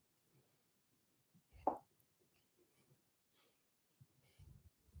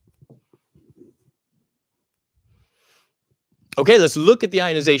 Okay, let's look at the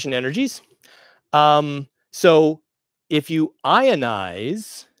ionization energies. So if you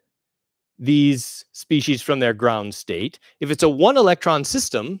ionize these species from their ground state, if it's a 1-electron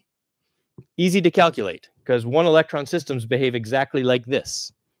system, easy to calculate because 1-electron systems behave exactly like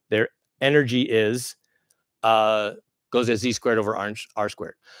this. Their energy is goes as Z squared over R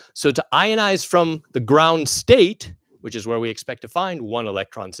squared. So to ionize from the ground state, which is where we expect to find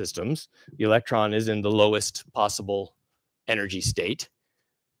 1-electron systems, the electron is in the lowest possible energy state.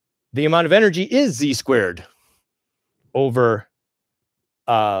 The amount of energy is Z squared over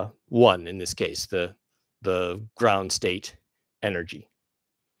 1 in this case, the ground state energy.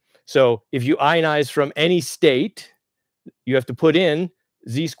 So if you ionize from any state, you have to put in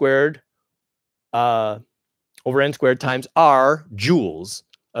Z squared over n squared times R joules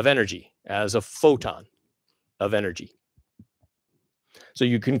of energy as a photon of energy. So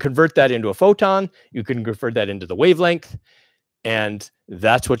you can convert that into a photon. You can convert that into the wavelength. And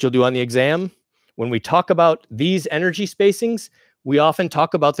that's what you'll do on the exam. When we talk about these energy spacings, we often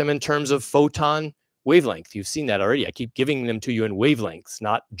talk about them in terms of photon wavelength. You've seen that already. I keep giving them to you in wavelengths,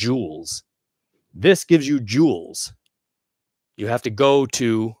 not joules. This gives you joules. You have to go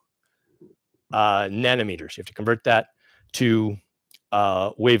to nanometers. You have to convert that to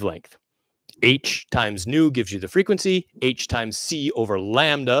wavelength. H times nu gives you the frequency. H times C over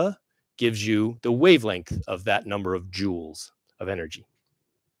lambda gives you the wavelength of that number of joules of energy.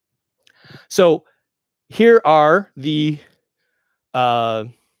 So here are the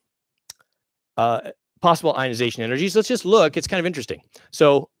possible ionization energies. Let's just look. It's kind of interesting.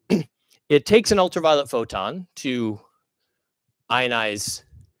 So it takes an ultraviolet photon to ionize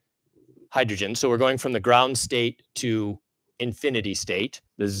hydrogen. So we're going from the ground state to infinity state,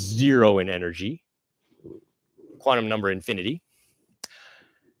 the 0 in energy, quantum number infinity.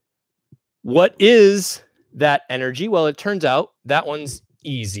 What is that energy? Well, it turns out that one's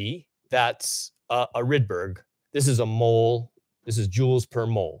easy. That's a Rydberg. This is a mole. This is joules per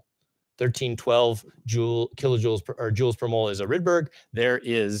mole. 1312 kilojoules per, or joules per mole is a Rydberg. There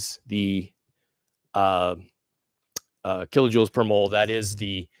is the kilojoules per mole. That is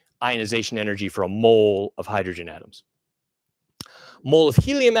the ionization energy for a mole of hydrogen atoms. Mole of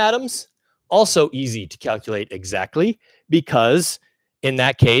helium atoms, also easy to calculate exactly, because in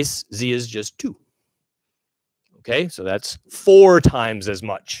that case, Z is just 2. Okay, so that's 4 times as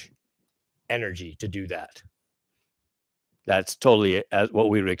much energy to do that. That's totally what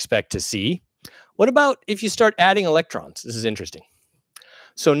we would expect to see. What about if you start adding electrons? This is interesting.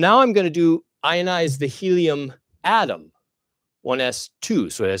 So now I'm going to ionize the helium atom,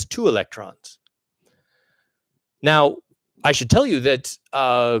 1s2, so it has 2 electrons. Now, I should tell you that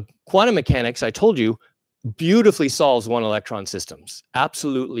quantum mechanics, I told you, beautifully solves one-electron systems,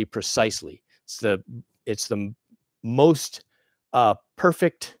 absolutely precisely. It's the most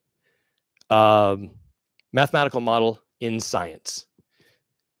perfect mathematical model in science.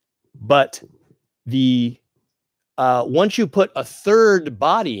 But once you put a third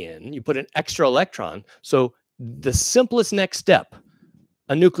body in, you put an extra electron. So the simplest next step,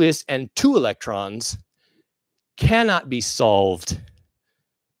 a nucleus and 2 electrons, cannot be solved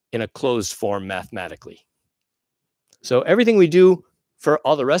in a closed form mathematically. So everything we do for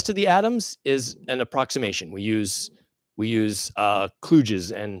all the rest of the atoms is an approximation. We use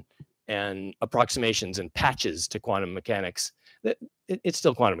kludges and approximations and patches to quantum mechanics. It's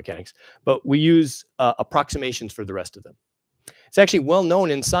still quantum mechanics, but we use approximations for the rest of them. It's actually well known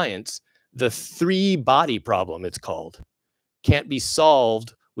in science. The 3-body problem, it's called, can't be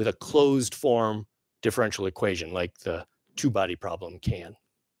solved with a closed form differential equation like the 2-body problem can.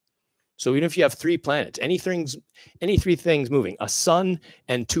 So even if you have 3 planets, any 3 things moving, a sun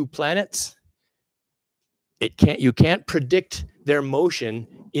and 2 planets, you can't predict their motion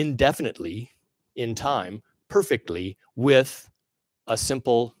indefinitely in time perfectly with a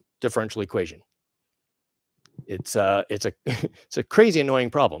simple differential equation. It's a crazy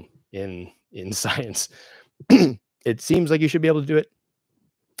annoying problem in science. It seems like you should be able to do it.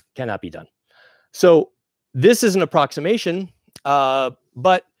 Cannot be done. So this is an approximation,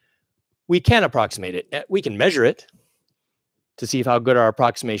 but we can approximate it. We can measure it to see how good our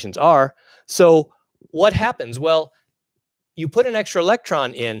approximations are. So what happens? Well, you put an extra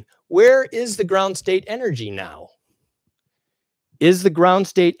electron in. Where is the ground state energy now? Is the ground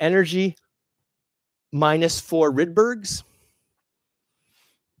state energy -4 Rydbergs?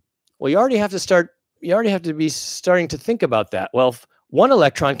 Well, you already have to be starting to think about that. Well, if 1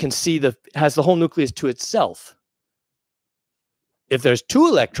 electron has the whole nucleus to itself. If there's 2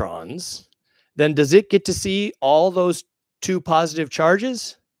 electrons, then does it get to see all those 2 positive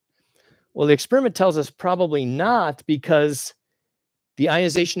charges? Well, the experiment tells us probably not, because the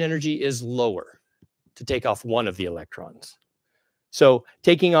ionization energy is lower to take off 1 of the electrons. So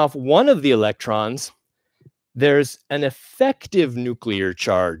taking off 1 of the electrons, there's an effective nuclear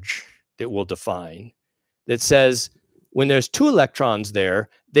charge that we'll define that says when there's 2 electrons there,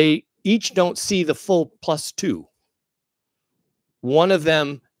 they each don't see the full +2. One of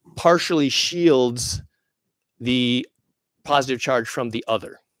them partially shields the positive charge from the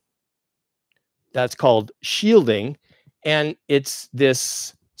other. That's called shielding, and it's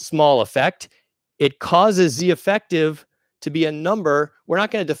this small effect. It causes Z effective to be a number. We're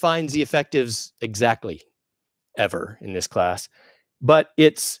not going to define Z effectives exactly ever in this class, but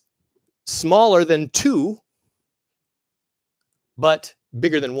it's smaller than 2, but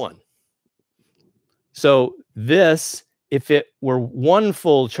bigger than 1. So this, if it were 1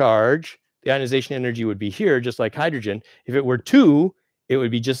 full charge, the ionization energy would be here, just like hydrogen. If it were 2, it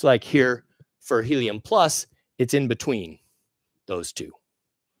would be just like here for helium plus. It's in between those 2.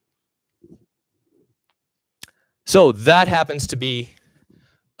 So that happens to be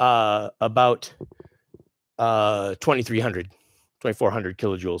about 2,400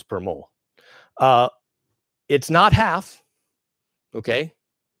 kilojoules per mole. It's not half, okay,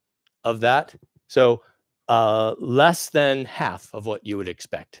 of that. So less than half of what you would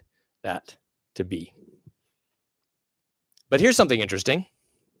expect that to be. But here's something interesting.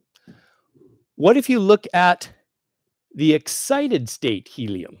 What if you look at the excited state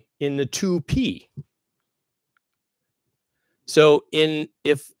helium in the 2p? So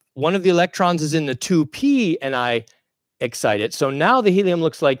if one of the electrons is in the 2p and I excite it, so now the helium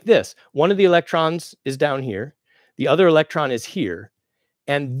looks like this. One of the electrons is down here. The other electron is here.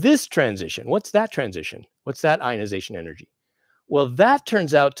 And this transition, what's that transition? What's that ionization energy? Well, that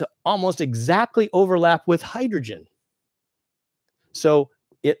turns out to almost exactly overlap with hydrogen. So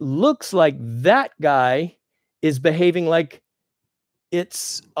it looks like that guy is behaving like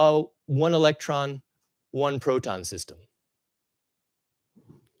it's a 1 electron, 1 proton system.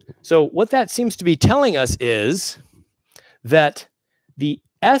 So what that seems to be telling us is that the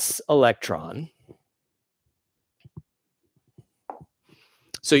s electron,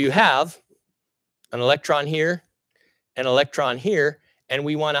 so you have an electron here an electron here, and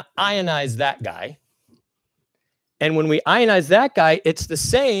we want to ionize that guy. And when we ionize that guy, it's the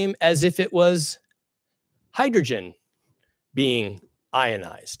same as if it was hydrogen being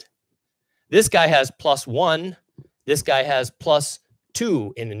ionized. This guy has +1. This guy has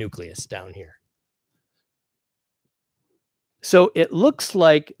 +2 in the nucleus down here. So it looks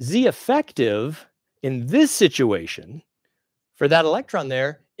like Z effective in this situation for that electron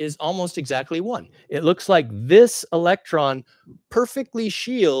there is almost exactly 1. It looks like this electron perfectly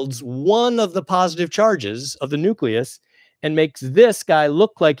shields one of the positive charges of the nucleus and makes this guy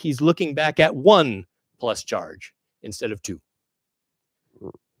look like he's looking back at 1 plus charge instead of 2.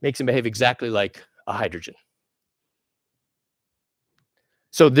 Makes him behave exactly like a hydrogen.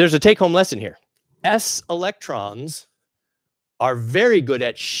 So there's a take-home lesson here. S electrons are very good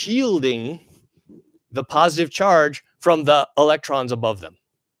at shielding the positive charge from the electrons above them.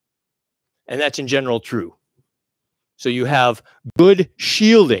 And that's in general true. So you have good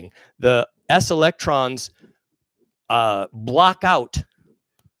shielding. The S electrons block out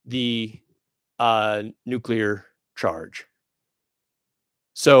the nuclear charge.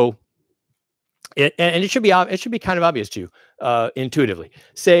 So, it should be kind of obvious to you intuitively.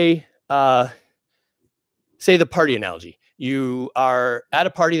 Say the party analogy. You are at a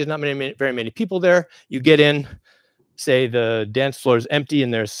party, there's not very many people there. You get in, say the dance floor is empty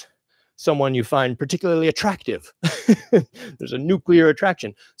and there's someone you find particularly attractive. There's a nuclear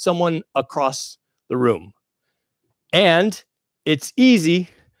attraction, someone across the room. And it's easy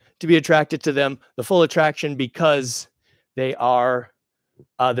to be attracted to them, the full attraction, because they are,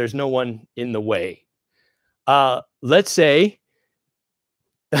 there's no one in the way. Let's say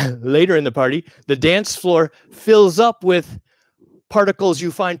later in the party, the dance floor fills up with particles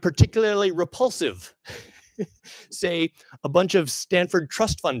you find particularly repulsive. Say a bunch of Stanford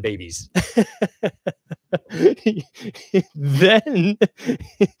Trust Fund babies. Then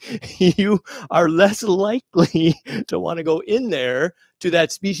you are less likely to want to go in there to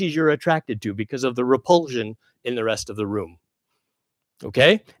that species you're attracted to because of the repulsion in the rest of the room.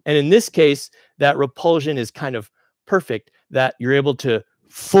 Okay? And in this case, that repulsion is kind of perfect, that you're able to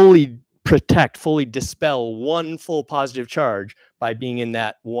fully protect, fully dispel one full positive charge by being in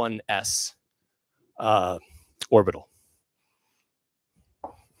that 1s orbital.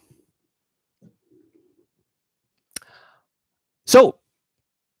 So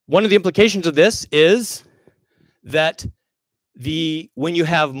one of the implications of this is that when you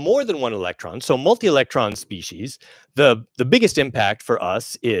have more than one electron, so multi-electron species, the biggest impact for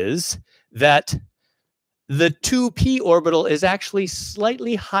us is that the 2p orbital is actually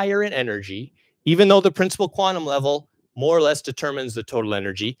slightly higher in energy, even though the principal quantum level more or less determines the total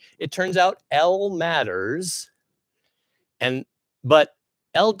energy. It turns out L matters, but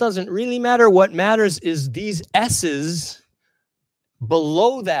L doesn't really matter. What matters is these S's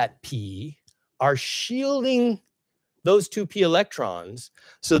below that p are shielding those 2p electrons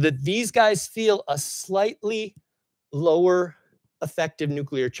so that these guys feel a slightly lower effective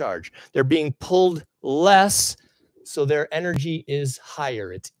nuclear charge. They're being pulled less, so their energy is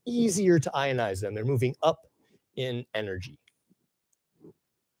higher. It's easier to ionize them. They're moving up in energy.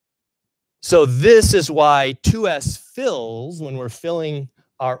 So this is why 2s fills when we're filling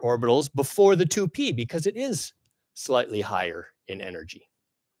our orbitals before the 2p, because it is slightly higher in energy.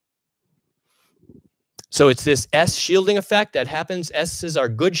 So it's this S shielding effect that happens. S's are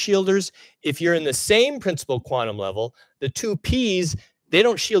good shielders. If you're in the same principal quantum level, the 2p's, they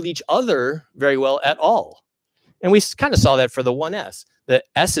don't shield each other very well at all. And we kind of saw that for the 1s. The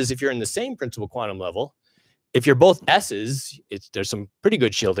S's, if you're in the same principal quantum level, if you're both S's, there's some pretty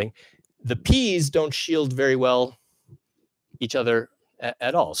good shielding. The p's don't shield very well each other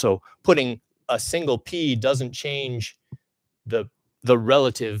at all. So putting a single p doesn't change the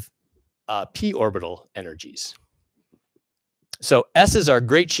relative p orbital energies. So S's are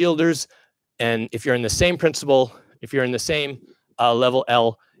great shielders, and if you're in the same principal, if you're in the same level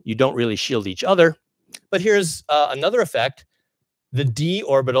L, you don't really shield each other. But here's another effect. The d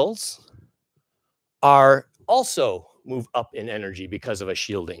orbitals are also move up in energy because of a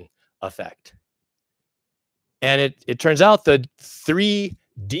shielding effect. And it turns out the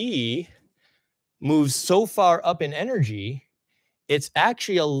 3d moves so far up in energy, it's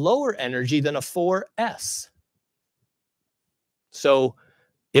actually a lower energy than a 4s. So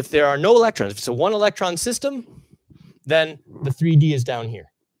if there are no electrons, if it's a one electron system, then the 3d is down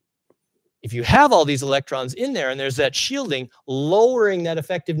here. If you have all these electrons in there and there's that shielding lowering that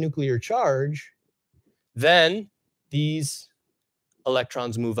effective nuclear charge, then these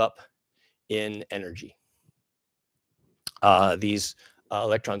electrons move up in energy. These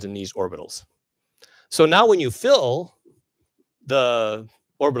electrons in these orbitals. So now when you fill the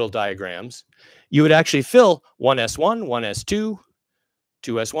orbital diagrams, you would actually fill 1s1, 1s2,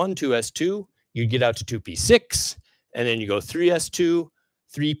 2s1, 2s2. You'd get out to 2p6, and then you go 3s2,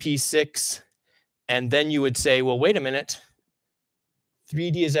 3p6, and then you would say, well, wait a minute.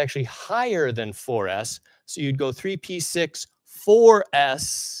 3d is actually higher than 4s, so you'd go 3p6,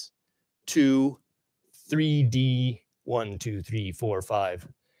 4s to 3d, 1, 2, 3, 4, 5,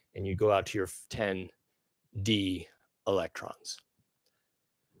 and you go out to your 10d electrons.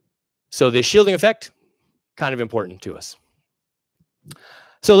 So the shielding effect, kind of important to us.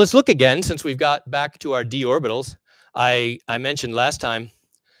 So let's look again, since we've got back to our d orbitals. I mentioned last time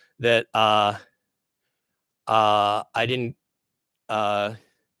that I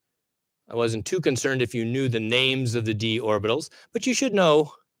wasn't too concerned if you knew the names of the d orbitals, but you should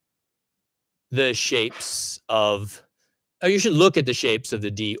know the shapes of, or you should look at the shapes of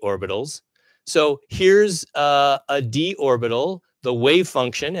the d orbitals. So here's a d orbital, the wave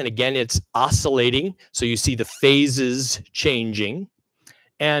function, and again, it's oscillating. So you see the phases changing.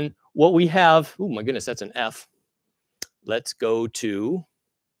 And what we have, oh my goodness, that's an F. Let's go to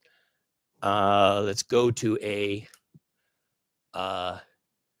a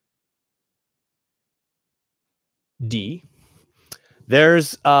D.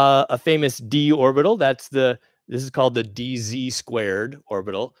 There's a famous d orbital. This is called the dz squared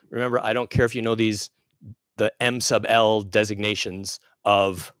orbital. Remember, I don't care if you know the m sub l designations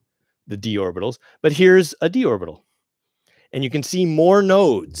of the d orbitals, but here's a d orbital. And you can see more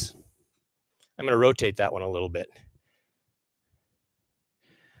nodes. I'm going to rotate that one a little bit.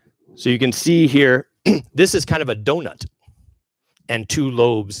 So you can see here, this is kind of a donut and two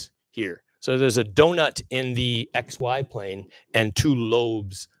lobes here. So there's a donut in the XY plane and two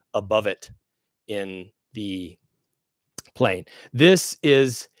lobes above it in the plane. This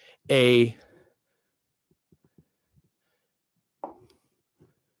is a,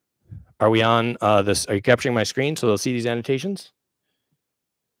 are we on this? Are you capturing my screen so they'll see these annotations?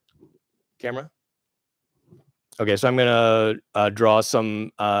 Camera? Okay, so I'm going to draw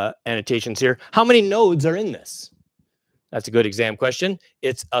some annotations here. How many nodes are in this? That's a good exam question.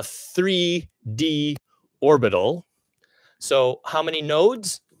 It's a 3D orbital. So how many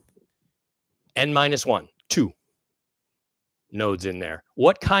nodes? N-1, 2 nodes in there.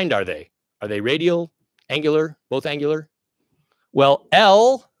 What kind are they? Are they radial, angular, both angular? Well,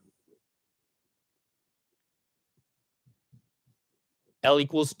 L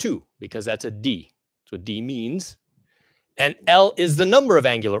equals 2 because that's a D. That's what D means. And L is the number of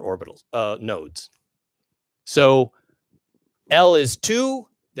angular orbitals, nodes. So L is 2.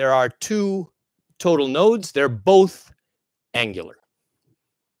 There are 2 total nodes. They're both angular.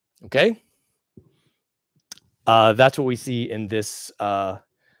 Okay? That's what we see in this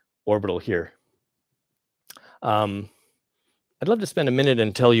orbital here. I'd love to spend a minute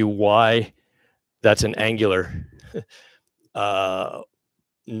and tell you why that's an angular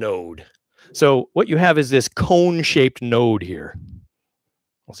node. So what you have is this cone-shaped node here.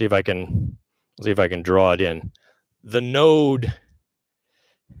 I'll see if I can draw it in. The node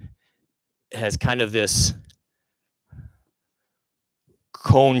has kind of this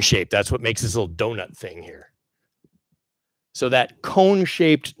cone shape. That's what makes this little donut thing here. So that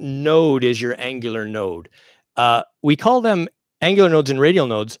cone-shaped node is your angular node. We call them angular nodes and radial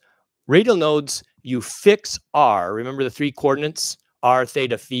nodes. Radial nodes, you fix R. Remember the 3 coordinates, R,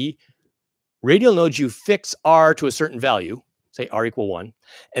 theta, phi. Radial nodes, you fix R to a certain value, say R equal 1,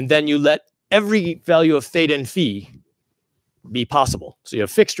 and then you let every value of theta and phi be possible. So you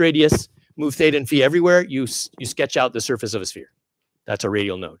have fixed radius, move theta and phi everywhere, you sketch out the surface of a sphere. That's a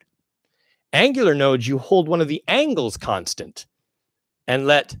radial node. Angular nodes, you hold one of the angles constant and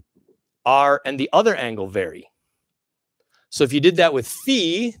let R and the other angle vary. So if you did that with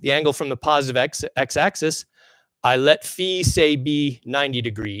phi, the angle from the positive x-axis, I let phi, say, be 90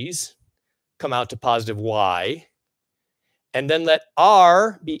 degrees, come out to positive y, and then let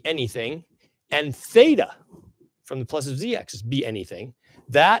R be anything, and theta from the plus of z-axis be anything.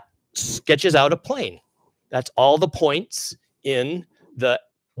 That sketches out a plane. That's all the points in the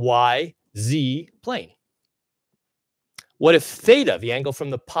y-z plane. What if theta, the angle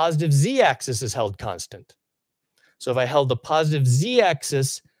from the positive z-axis, is held constant? So if I held the positive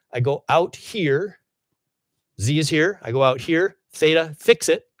z-axis, I go out here, z is here, I go out here, theta, fix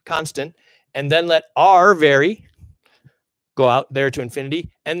it, constant, and then let R vary, go out there to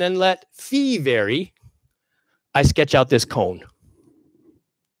infinity, and then let phi vary, I sketch out this cone.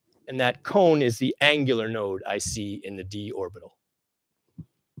 And that cone is the angular node I see in the d orbital.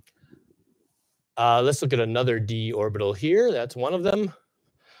 Let's look at another d orbital here. That's one of them.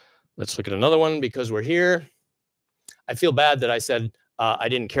 Let's look at another one because we're here. I feel bad that I said I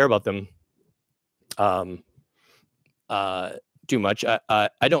didn't care about them too much. I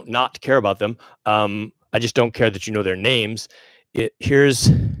don't not care about them. I just don't care that you know their names. Here's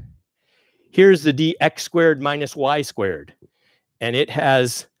the dx squared minus y squared, and it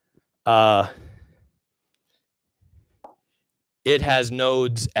has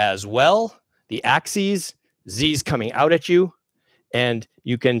nodes as well. The axes, z's coming out at you, and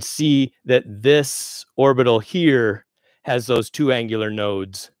you can see that this orbital here has those two angular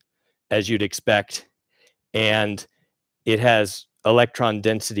nodes, as you'd expect, and it has electron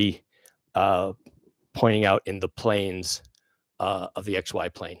density pointing out in the planes of the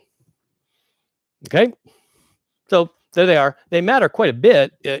xy plane. Okay, so there they are. They matter quite a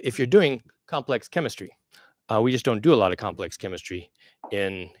bit if you're doing complex chemistry. We just don't do a lot of complex chemistry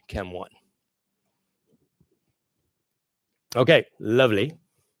in Chem 1. Okay, lovely.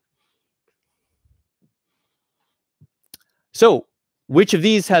 So which of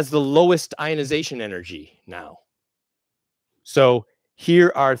these has the lowest ionization energy now? So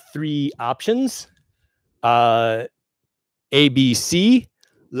here are three options, A, B, C.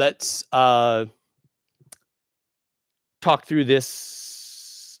 Let's talk through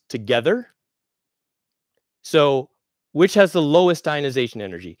this together. So which has the lowest ionization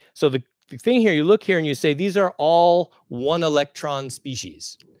energy? So the thing here, you look here and you say, these are all one electron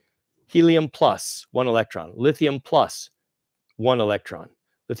species. Helium plus 1 electron, lithium plus 1 electron,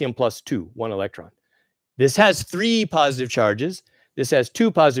 lithium plus 2, 1 electron. This has 3 positive charges. This has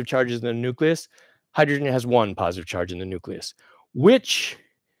 2 positive charges in the nucleus. Hydrogen has 1 positive charge in the nucleus. Which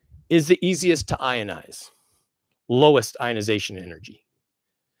is the easiest to ionize? Lowest ionization energy.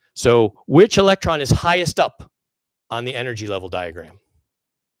 So which electron is highest up on the energy level diagram?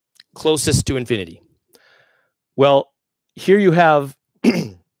 Closest to infinity. Well, here you have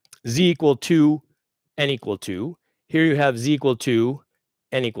Z equal 2, N equal 2. Here you have Z equal 2,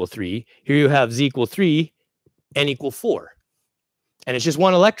 N equal 3. Here you have Z equal 3, N equal 4. And it's just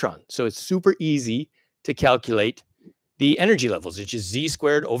 1 electron. So it's super easy to calculate the energy levels. It's just Z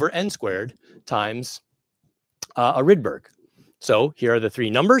squared over N squared times a Rydberg. So here are the 3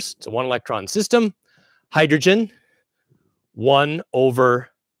 numbers. It's a 1 electron system. Hydrogen, 1 over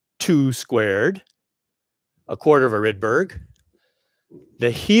 2 squared, a quarter of a Rydberg. The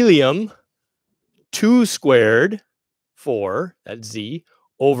helium, 2 squared, 4, that's Z,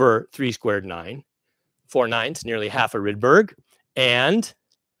 over 3 squared, 9. 4 ninths, nearly half a Rydberg. And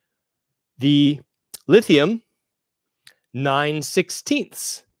the lithium,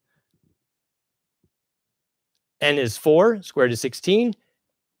 9/16. N is 4, squared is 16.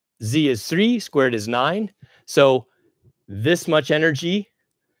 Z is 3, squared is 9. So this much energy,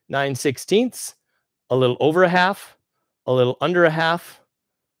 9/16, a little over a half, a little under a half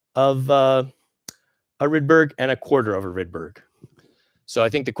of a Rydberg, and a quarter of a Rydberg. So I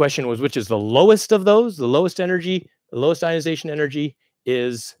think the question was, which is the lowest of those? The lowest energy, the lowest ionization energy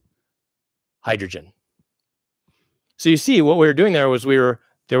is hydrogen. So you see, what we were doing there was we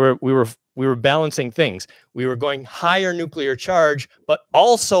were balancing things. We were going higher nuclear charge, but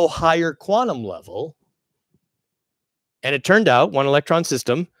also higher quantum level. And it turned out, 1 electron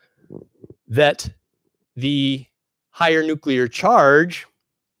system, that the higher nuclear charge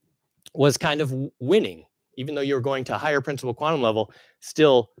was kind of winning. Even though you were going to higher principal quantum level,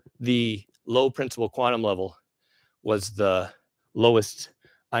 still the low principal quantum level was the lowest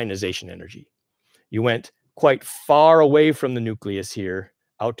ionization energy. You went quite far away from the nucleus here,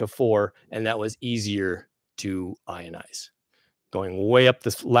 out to 4, and that was easier to ionize. Going way up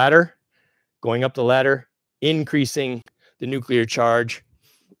this ladder, going up the ladder, increasing the nuclear charge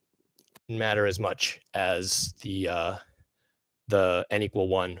didn't matter as much as the N equal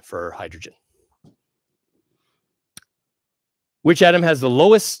 1 for hydrogen. Which atom has the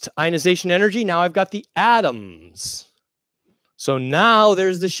lowest ionization energy? Now I've got the atoms. So now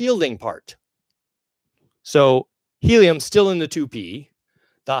there's the shielding part. So helium still in the 2p,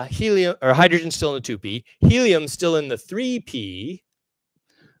 the helium or hydrogen still in the 2p, helium still in the 3p,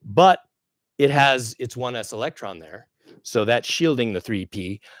 but it has its 1s electron there. So that's shielding the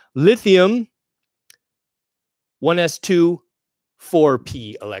 3p. Lithium, 1s2,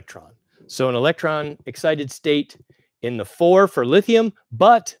 4p electron. So an electron excited state in the 4 for lithium,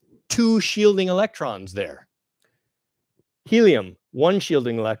 but 2 shielding electrons there. Helium, 1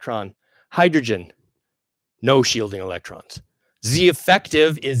 shielding electron. Hydrogen, no shielding electrons. Z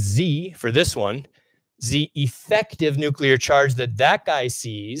effective is Z for this one. Z effective nuclear charge that guy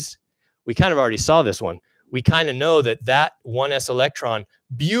sees, we kind of already saw this one. We kind of know that 1s electron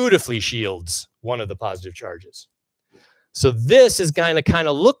beautifully shields one of the positive charges. So this is going to kind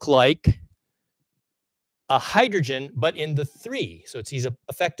of look like a hydrogen, but in the 3. So he's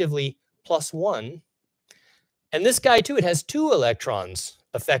effectively +1. And this guy too, it has 2 electrons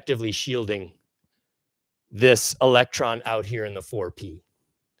effectively shielding this electron out here in the 4p.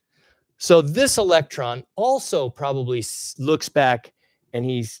 So this electron also probably looks back,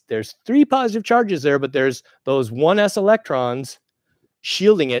 and there's 3 positive charges there, but there's those 1s electrons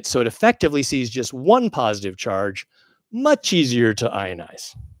shielding it, so it effectively sees just 1 positive charge. Much easier to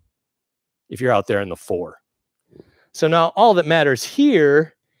ionize if you're out there in the 4. So now all that matters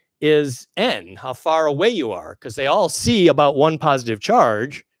here is n, how far away you are, because they all see about 1 positive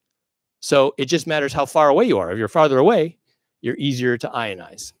charge. So it just matters how far away you are. If you're farther away, you're easier to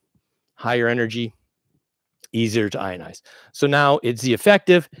ionize. Higher energy, easier to ionize. So now it's the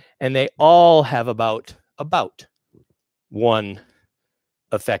effective, and they all have about 1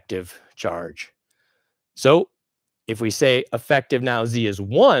 effective charge. So if we say effective now Z is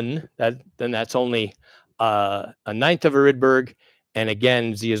 1, then that's only a 1/9 of a Rydberg. And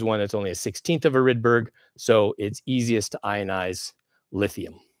again, Z is 1, that's only a 1/16 of a Rydberg. So it's easiest to ionize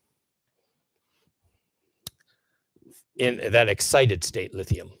lithium. In that excited state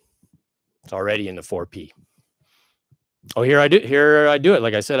lithium. It's already in the 4p. Oh, here I do it.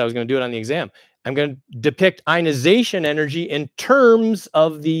 Like I said, I was going to do it on the exam. I'm going to depict ionization energy in terms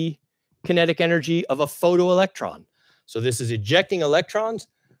of the kinetic energy of a photoelectron. So this is ejecting electrons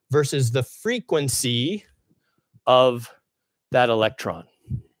versus the frequency of that electron.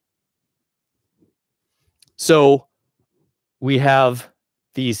 So we have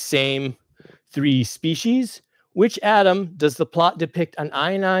these same 3 species. Which atom does the plot depict an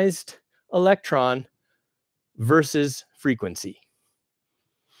ionized electron versus frequency?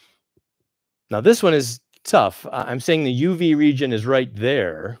 Now this one is tough. I'm saying the UV region is right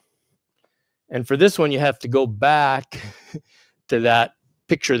there. And for this one, you have to go back to that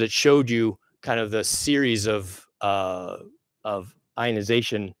picture that showed you kind of the series of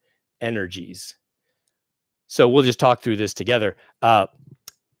ionization energies. So we'll just talk through this together.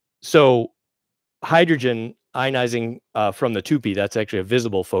 So hydrogen ionizing from the 2p, that's actually a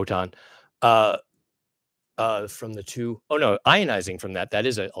visible photon. From the 2, oh no, ionizing from that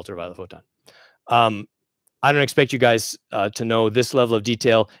is an ultraviolet photon. I don't expect you guys to know this level of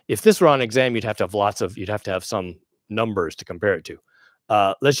detail. If this were on exam, you'd have to have some numbers to compare it to.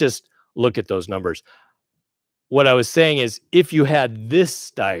 Let's just look at those numbers. What I was saying is, if you had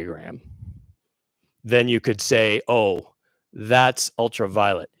this diagram, then you could say, oh, that's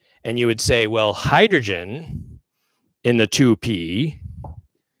ultraviolet. And you would say, well, hydrogen in the 2p,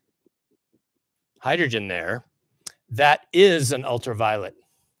 hydrogen there, that is an ultraviolet.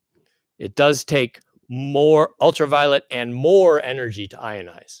 It does take more ultraviolet and more energy to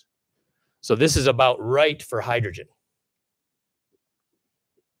ionize. So this is about right for hydrogen.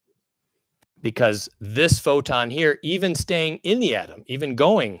 Because this photon here, even staying in the atom, even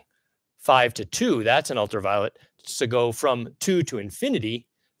going 5 to 2, that's an ultraviolet. To go from 2 to infinity,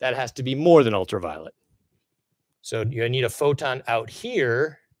 that has to be more than ultraviolet. So you need a photon out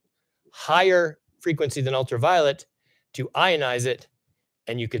here, higher frequency than ultraviolet, to ionize it.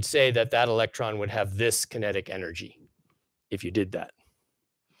 And you could say that that electron would have this kinetic energy if you did that.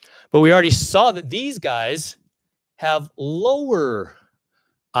 But we already saw that these guys have lower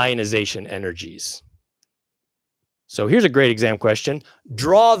ionization energies. So here's a great exam question.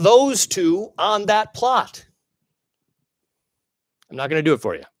 Draw those 2 on that plot. I'm not going to do it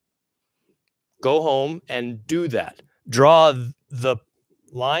for you. Go home and do that. Draw the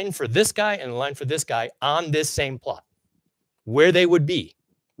line for this guy and the line for this guy on this same plot, where they would be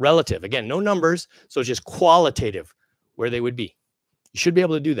relative. Again, no numbers, so it's just qualitative where they would be. You should be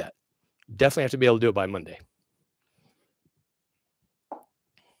able to do that. Definitely have to be able to do it by Monday.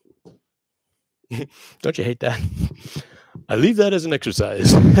 Don't you hate that? I leave that as an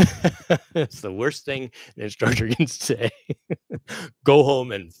exercise. It's the worst thing an instructor can say. Go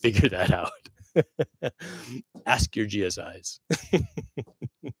home and figure that out. Ask your GSIs.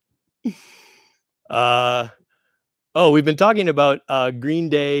 Oh, we've been talking about Green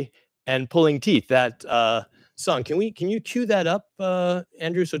Day and pulling teeth. That song. Can you cue that up,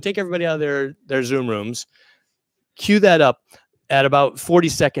 Andrew? So take everybody out of their Zoom rooms. Cue that up at about 40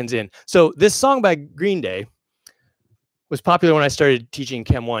 seconds in. So this song by Green Day was popular when I started teaching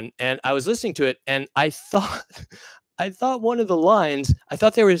Chem 1, and I was listening to it, and I thought one of the lines, I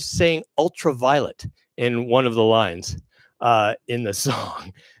thought they were saying ultraviolet in one of the lines in the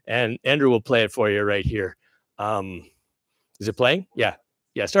song. And Andrew will play it for you right here. Is it playing? Yeah.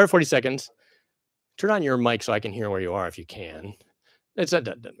 Start at 40 seconds. Turn on your mic so I can hear where you are if you can. That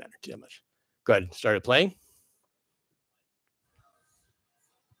doesn't matter too much. Go ahead. Start it playing.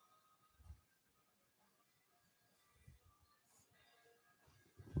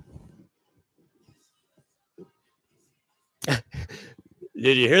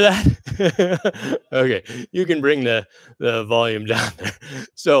 Did you hear that? Okay, you can bring the volume down there.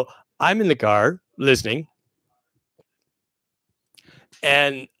 So I'm in the car listening,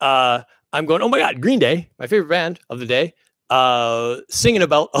 and I'm going, oh my God, Green Day, my favorite band of the day, singing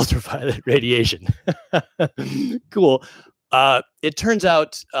about ultraviolet radiation. Cool. It turns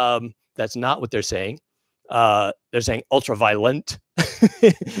out that's not what they're saying. They're saying ultraviolet.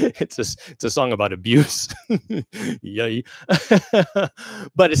 It's a song about abuse. Yay.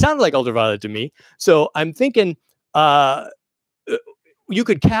 But it sounded like ultraviolet to me. So I'm thinking you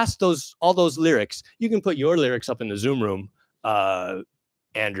could cast all those lyrics. You can put your lyrics up in the Zoom room,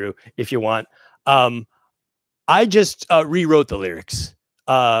 Andrew, if you want. I just rewrote the lyrics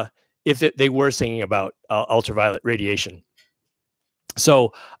if they were singing about ultraviolet radiation.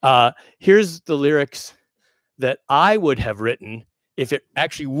 So here's the lyrics that I would have written if it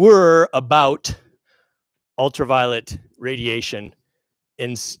actually were about ultraviolet radiation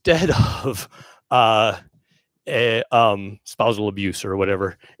instead of spousal abuse or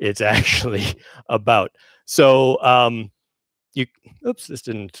whatever it's actually about. So oops, this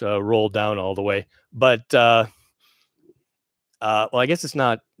didn't roll down all the way, but well, I guess it's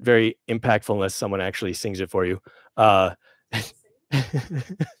not very impactful unless someone actually sings it for you. Okay,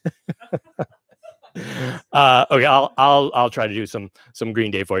 I'll try to do some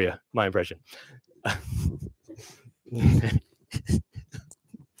Green Day for you. My impression.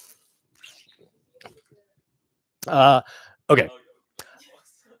 Okay.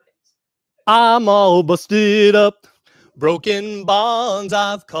 I'm all busted up, broken bonds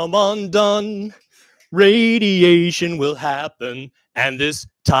I've come undone. Radiation will happen, and this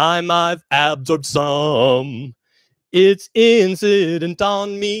time I've absorbed some. It's incident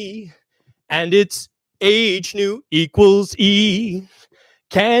on me, and it's H nu equals E.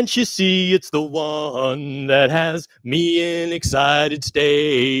 Can't you see it's the one that has me in excited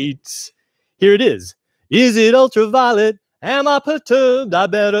states? Here it is. Is it ultraviolet? Am I perturbed? I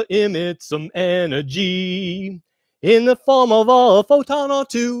better emit some energy. In the form of a photon or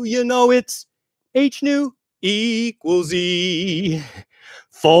two, you know it's H nu equals E.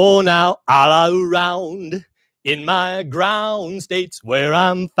 For now, all around, in my ground states where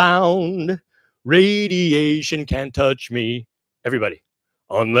I'm found, radiation can't touch me. Everybody.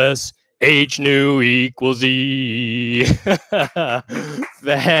 Unless H nu equals E.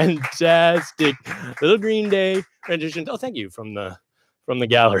 Fantastic. Little Green Day rendition. Oh, thank you from the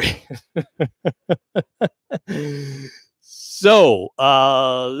gallery. So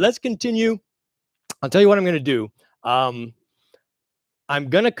let's continue. I'll tell you what I'm going to do. I'm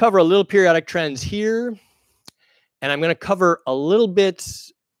going to cover a little periodic trends here, and I'm going to cover a little bit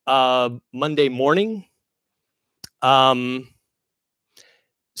Monday morning.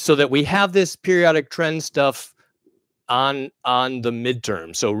 So that we have this periodic trend stuff on the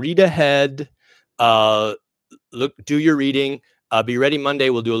midterm. So read ahead, do your reading, be ready Monday.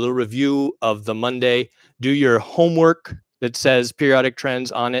 We'll do a little review of the Monday. Do your homework that says periodic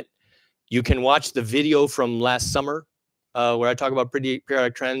trends on it. You can watch the video from last summer where I talk about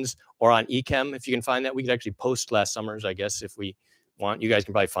periodic trends, or on eChem if you can find that. We could actually post last summer's, I guess, if we want. You guys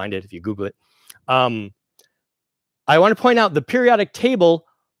can probably find it if you Google it. I want to point out the periodic table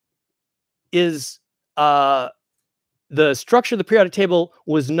is the structure of the periodic table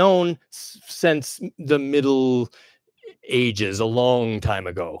was known since the Middle Ages, a long time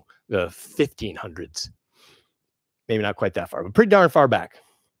ago, the 1500s. Maybe not quite that far, but pretty darn far back,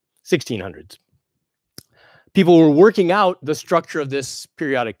 1600s. People were working out the structure of this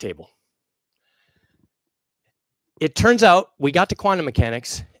periodic table. It turns out we got to quantum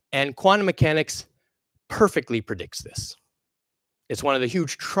mechanics, and quantum mechanics perfectly predicts this. It's one of the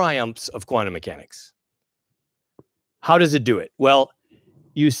huge triumphs of quantum mechanics. How does it do it? Well,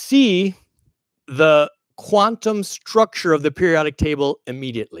 you see the quantum structure of the periodic table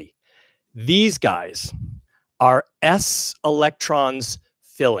immediately. These guys are s electrons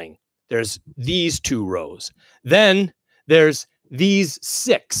filling. There's these two rows. Then there's these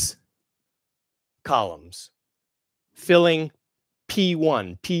 6 columns filling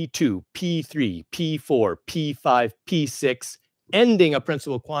P1, P2, P3, P4, P5, P6, ending a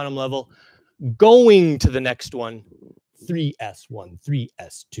principal quantum level, going to the next one, 3s1,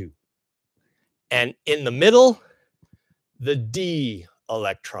 3s2. And in the middle, the d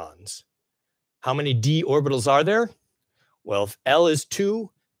electrons. How many d orbitals are there? Well, if L is 2,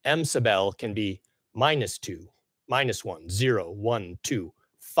 m sub L can be -2, -1, 0, 1, 2,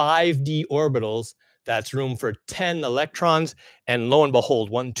 5 d orbitals. That's room for 10 electrons. And lo and behold,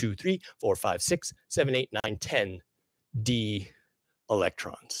 1, 2, 3, 4, 5, 6, 7, 8, 9, 10 d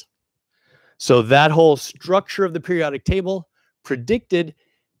electrons. So that whole structure of the periodic table predicted,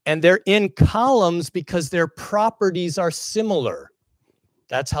 and they're in columns because their properties are similar.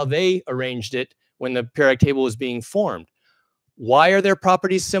 That's how they arranged it when the periodic table was being formed. Why are their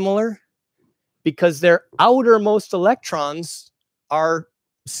properties similar? Because their outermost electrons are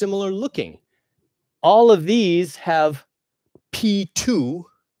similar looking. All of these have P2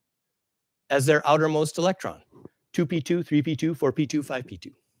 as their outermost electron. 2p2, 3p2, 4p2,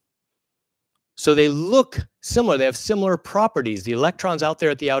 5p2. So they look similar. They have similar properties. The electrons out there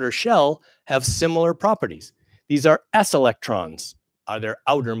at the outer shell have similar properties. These are s electrons, are their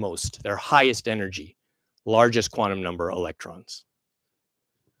outermost, their highest energy, largest quantum number electrons.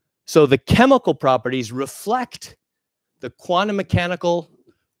 So the chemical properties reflect the quantum mechanical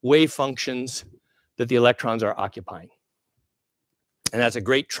wave functions that the electrons are occupying. And that's a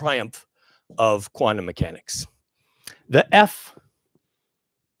great triumph of quantum mechanics. The F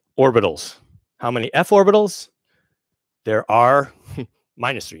orbitals. How many F orbitals? There are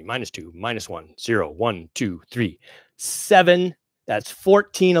 -3, -2, -1, 0, 1, 2, 3, 7. That's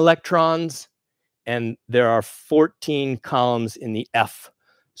 14 electrons. And there are 14 columns in the F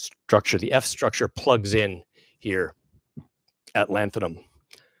structure. The F structure plugs in here at lanthanum.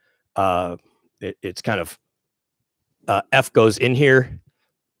 It's kind of F goes in here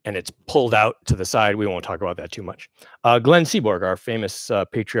and it's pulled out to the side. We won't talk about that too much. Glenn Seaborg, our famous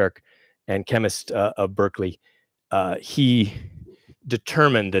patriarch and chemist of Berkeley, he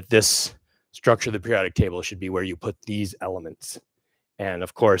determined that this structure of the periodic table should be where you put these elements. And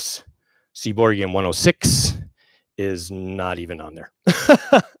of course, Seaborgium 106 is not even on there.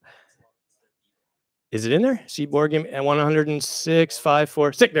 Is it in there? Seaborgium and 106, 5,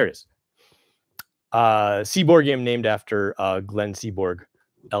 4, 6. There it is. Seaborgium named after Glenn Seaborg,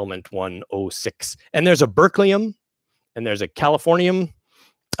 element 106. And there's a berkelium and there's a californium.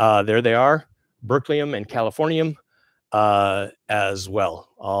 There they are, berkelium and californium as well,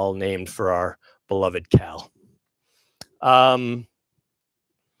 all named for our beloved Cal.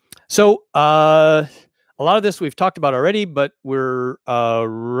 So a lot of this we've talked about already, but we're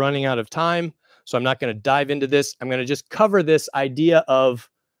running out of time. So I'm not going to dive into this. I'm going to just cover this idea of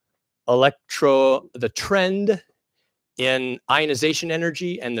the trend in ionization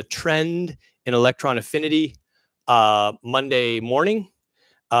energy and the trend in electron affinity Monday morning.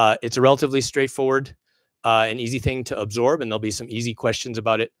 It's a relatively straightforward and easy thing to absorb, and there'll be some easy questions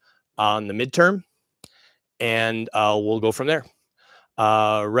about it on the midterm. And we'll go from there.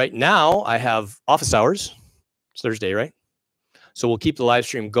 Right now, I have office hours. It's Thursday, right? So we'll keep the live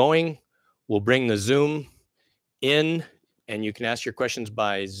stream going. We'll bring the Zoom in, and you can ask your questions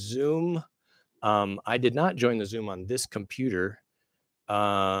by Zoom. I did not join the Zoom on this computer.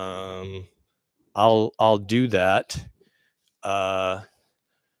 I'll do that.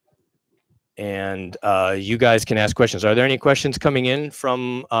 And you guys can ask questions. Are there any questions coming in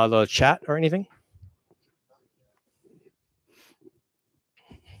from the chat or anything?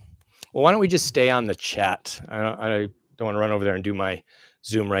 Well, why don't we just stay on the chat? I don't want to run over there and do my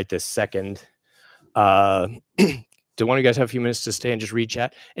Zoom right this second. Do one of you guys have a few minutes to stay and just read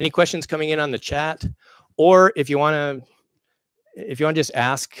chat? Any questions coming in on the chat? Or if you want to just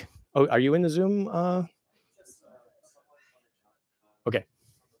ask, oh, are you in the Zoom? Okay.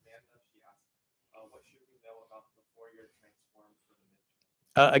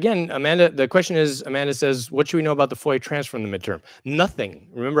 Again, Amanda, the question is, Amanda says, what should we know about the Fourier transform in the midterm? Nothing.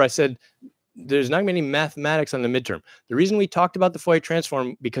 Remember I said there's not many mathematics on the midterm. The reason we talked about the Fourier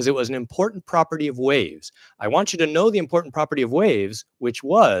transform, because it was an important property of waves. I want you to know the important property of waves, which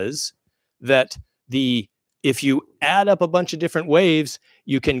was that if you add up a bunch of different waves,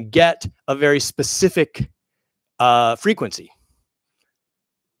 you can get a very specific frequency.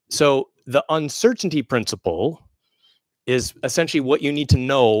 So the uncertainty principle is essentially what you need to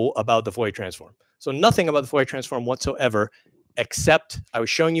know about the Fourier transform. So nothing about the Fourier transform whatsoever, except I was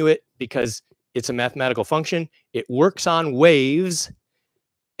showing you it because it's a mathematical function. It works on waves,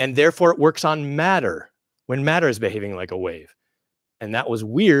 and therefore it works on matter when matter is behaving like a wave. And that was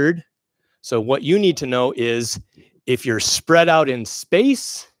weird. So what you need to know is if you're spread out in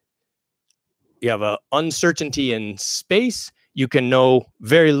space, you have an uncertainty in space, you can know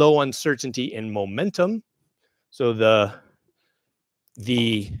very low uncertainty in momentum. So the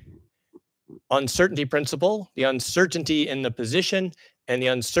uncertainty principle, the uncertainty in the position and the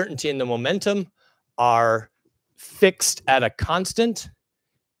uncertainty in the momentum are fixed at a constant.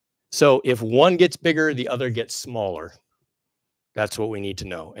 So if one gets bigger, the other gets smaller. That's what we need to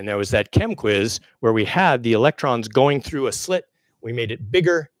know. And there was that chem quiz where we had the electrons going through a slit. We made it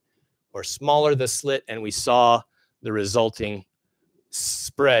bigger or smaller, the slit, and we saw the resulting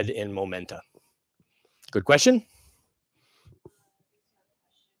spread in momenta. Good question.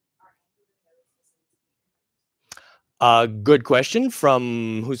 Good question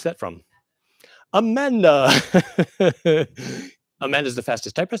from, who's that from? Amanda. Amanda's the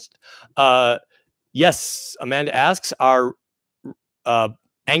fastest typist. Yes, Amanda asks, are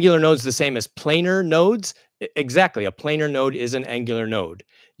angular nodes the same as planar nodes? Exactly. A planar node is an angular node.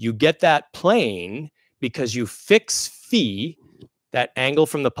 You get that plane because you fix phi, that angle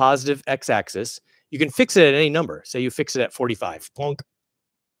from the positive x-axis. You can fix it at any number. Say you fix it at 45. Plonk.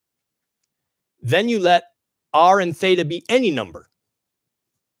 Then you let r and theta be any number.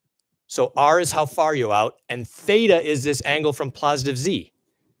 So r is how far you're out, and theta is this angle from positive z.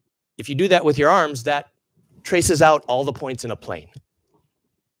 If you do that with your arms, that traces out all the points in a plane.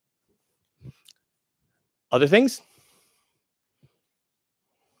 Other things?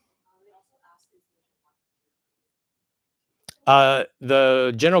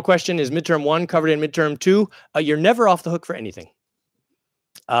 The general question is midterm 1 covered in midterm 2. You're never off the hook for anything.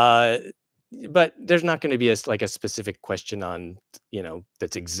 But there's not going to be a specific question on,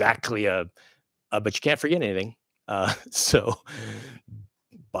 that's exactly but you can't forget anything. So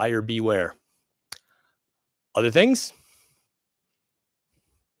buyer beware. Other things?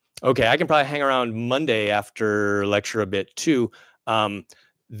 Okay, I can probably hang around Monday after lecture a bit too.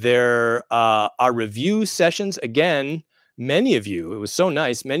 There are review sessions. Again, many of you, it was so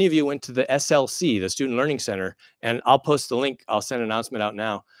nice, many of you went to the SLC, the Student Learning Center, and I'll post the link. I'll send an announcement out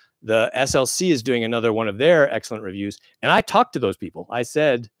now. The SLC is doing another one of their excellent reviews. And I talked to those people. I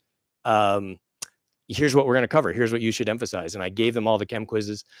said, here's what we're going to cover. Here's what you should emphasize. And I gave them all the chem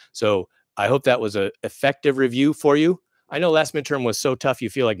quizzes. So I hope that was an effective review for you. I know last midterm was so tough you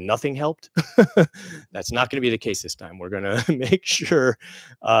feel like nothing helped. That's not going to be the case this time. We're going to make sure.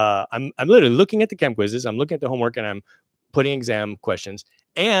 I'm literally looking at the chem quizzes. I'm looking at the homework, and I'm putting exam questions.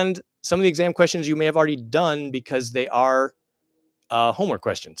 And some of the exam questions you may have already done because they are homework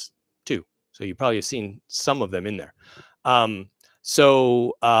questions too. So you probably have seen some of them in there. Are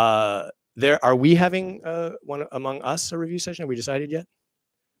we having one among us a review session? Have we decided yet?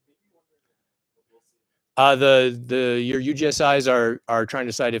 Your UGSIs are trying to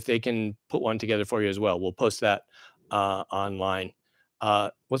decide if they can put one together for you as well. We'll post that online.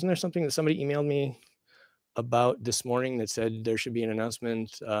 Wasn't there something that somebody emailed me about this morning that said there should be an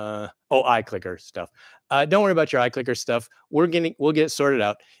announcement? iClicker stuff. Don't worry about your iClicker stuff. We'll get it sorted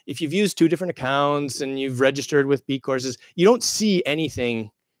out. If you've used 2 different accounts and you've registered with B courses, you don't see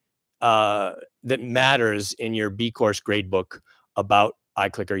anything that matters in your B course gradebook about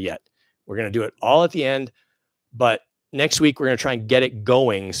iClicker yet. We're going to do it all at the end, but next week we're going to try and get it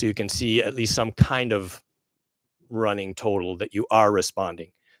going so you can see at least some kind of running total that you are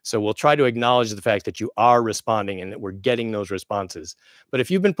responding. So we'll try to acknowledge the fact that you are responding and that we're getting those responses. But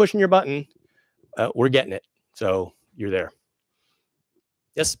if you've been pushing your button, we're getting it. So you're there.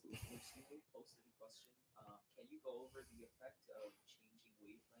 Yes?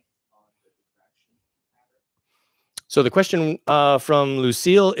 So the question from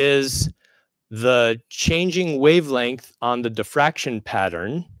Lucille is the changing wavelength on the diffraction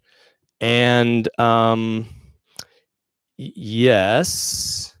pattern. And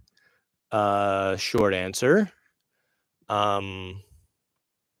yes, short answer.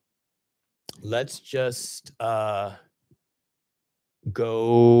 Let's just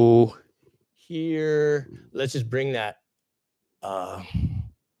go here. Let's just bring that.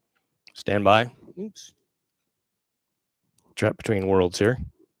 Stand by. Oops. Trapped between worlds here.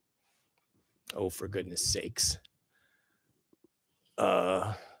 Oh, for goodness sakes.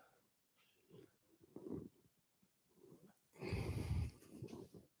 What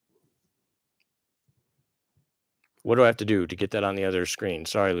do I have to do to get that on the other screen?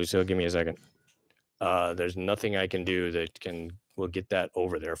 Sorry, Lucille, give me a second. There's nothing I can do that will get that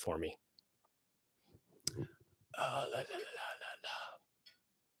over there for me.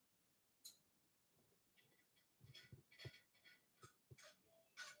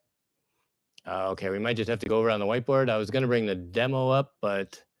 Okay, we might just have to go over on the whiteboard. I was going to bring the demo up,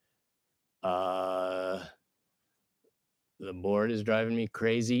 but the board is driving me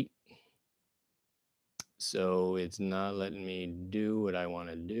crazy. So it's not letting me do what I want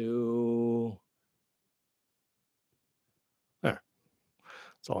to do. There.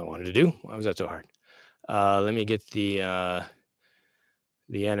 That's all I wanted to do. Why was that so hard? Let me get the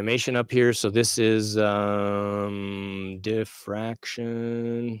animation up here. So this is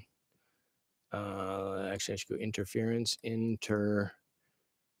diffraction. Actually, I should go interference, interference,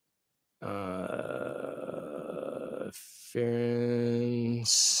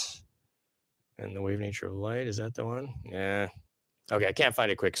 and the wave nature of light. Is that the one? Yeah. Okay, I can't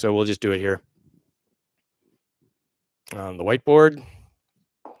find it quick, so we'll just do it here on the whiteboard,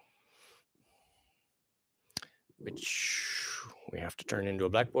 which We have to turn into a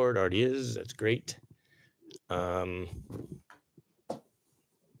blackboard. Already is. That's great.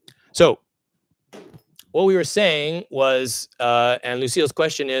 So what we were saying was, and Lucille's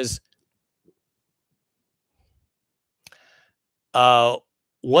question is,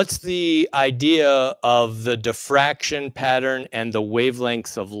 what's the idea of the diffraction pattern and the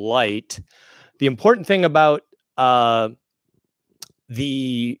wavelengths of light? The important thing about the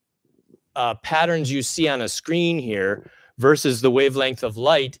patterns you see on a screen here versus the wavelength of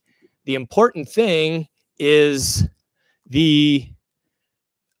light, the important thing is the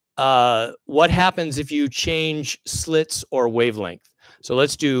what happens if you change slits or wavelength. So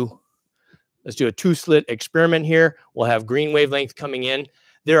let's do a 2-slit experiment here. We'll have green wavelength coming in.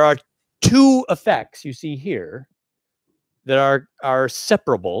 There are 2 effects you see here that are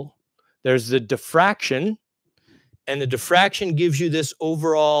separable. There's the diffraction, and the diffraction gives you this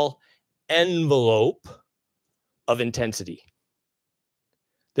overall envelope of intensity.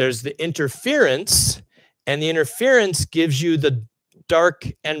 There's the interference, and the interference gives you the dark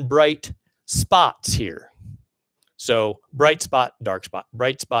and bright spots here. So bright spot, dark spot,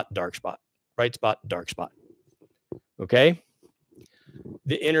 bright spot, dark spot, bright spot, dark spot. Okay?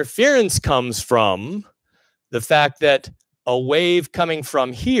 The interference comes from the fact that a wave coming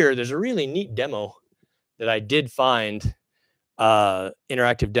from here, there's a really neat demo that I did find,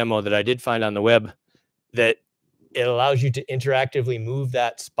 interactive demo that I did find on the web, that it allows you to interactively move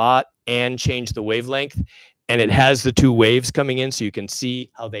that spot and change the wavelength. And it has the 2 waves coming in, so you can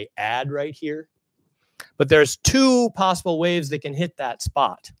see how they add right here. But there's 2 possible waves that can hit that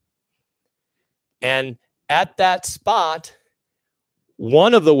spot. And at that spot,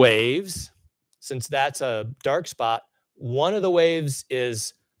 one of the waves, since that's a dark spot, one of the waves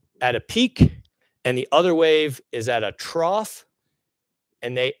is at a peak, and the other wave is at a trough,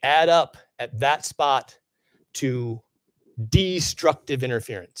 and they add up at that spot to destructive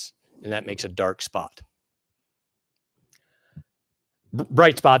interference, and that makes a dark spot.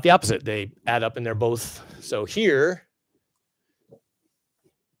 Bright spot, the opposite. They add up and they're both. So here,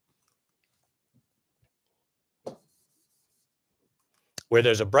 where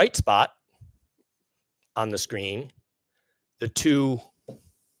there's a bright spot on the screen, the two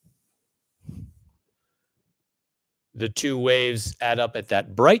waves add up at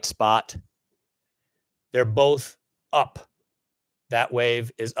that bright spot. They're both up. That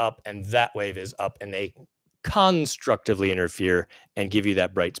wave is up and that wave is up, and they constructively interfere and give you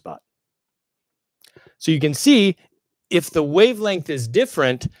that bright spot. So you can see if the wavelength is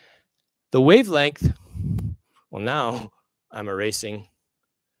different, the wavelength, well, now I'm erasing.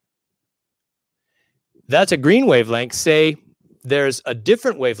 That's a green wavelength. Say there's a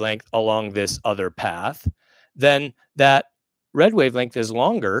different wavelength along this other path, then that red wavelength is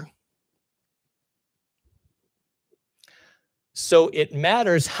longer. So it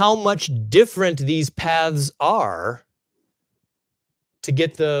matters how much different these paths are to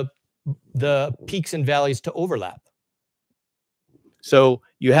get the peaks and valleys to overlap. So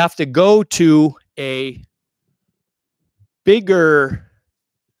you have to go to a bigger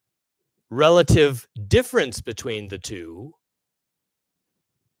relative difference between the two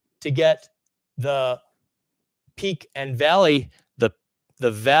to get the peak and valley,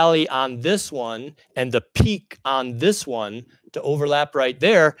 the valley on this one and the peak on this one to overlap right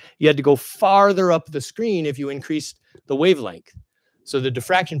there. You had to go farther up the screen if you increased the wavelength. So the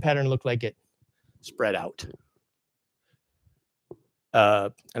diffraction pattern looked like it spread out.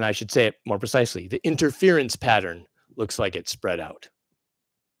 And I should say it more precisely. The interference pattern looks like it spread out.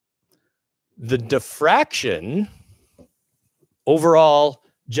 The diffraction, overall,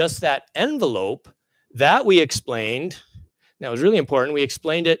 just that envelope, that we explained. Now, it was really important. We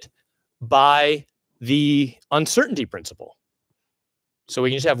explained it by the uncertainty principle. So we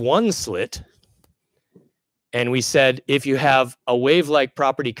can just have one slit. And we said, if you have a wave-like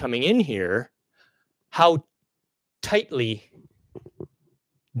property coming in here, how tightly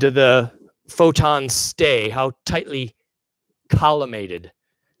do the photons stay? How tightly collimated?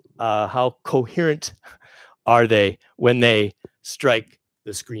 How coherent are they when they strike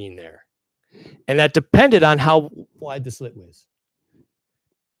the screen there? And that depended on how wide the slit was.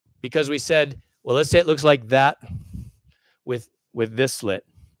 Because we said, well, let's say it looks like that with this slit.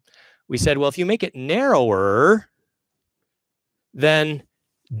 We said, well, if you make it narrower, then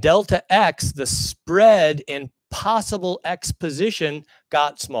delta x, the spread in possible x position,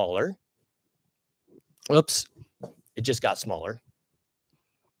 got smaller. Oops, it just got smaller.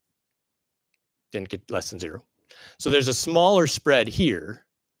 Didn't get less than 0. So there's a smaller spread here.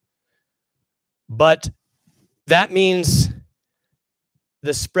 But that means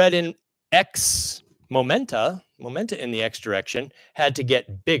the spread in x momenta in the x direction had to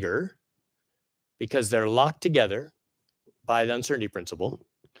get bigger because they're locked together by the uncertainty principle.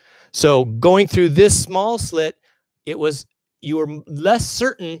 So going through this small slit, you were less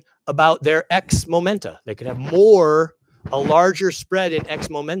certain about their x momenta. They could have a larger spread in x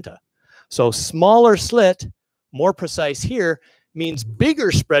momenta. So smaller slit, more precise here, means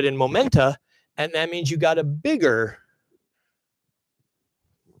bigger spread in momenta, and that means you got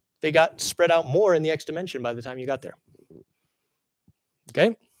they got spread out more in the x dimension by the time you got there.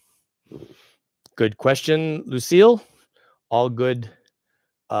 Okay? Good question, Lucille. All good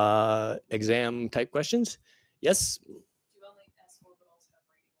exam type questions. Yes? Do only s orbitals have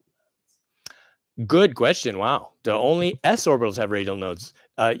radial nodes? Good question. Wow. Do only s orbitals have radial nodes?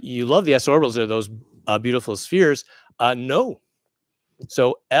 You love the s orbitals. They're those beautiful spheres. No.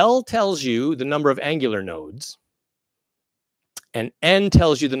 So L tells you the number of angular nodes, and N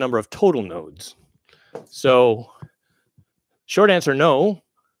tells you the number of total nodes. So short answer, no.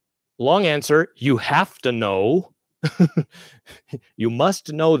 Long answer, you have to know. You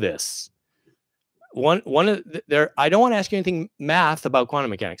must know this. I don't want to ask you anything math about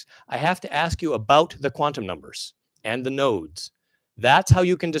quantum mechanics. I have to ask you about the quantum numbers and the nodes. That's how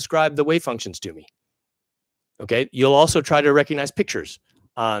you can describe the wave functions to me. Okay, you'll also try to recognize pictures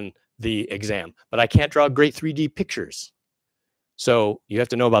on the exam, but I can't draw great 3D pictures. So you have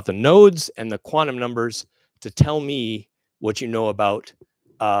to know about the nodes and the quantum numbers to tell me what you know about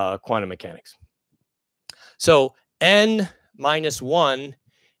quantum mechanics. So n minus 1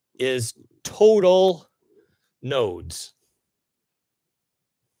 is total nodes.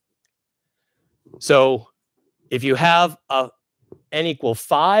 So if you have n equal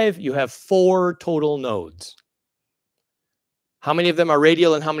 5, you have 4 total nodes. How many of them are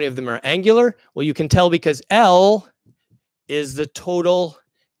radial and how many of them are angular? Well, you can tell because L is the total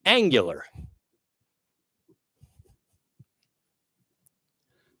angular.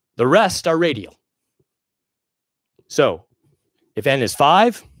 The rest are radial. So if n is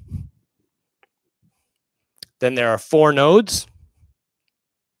 5, then there are 4 nodes.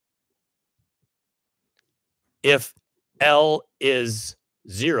 If L is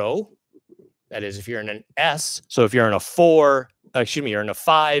 0, that is if you're in an S, so if you're in a 4, you're in a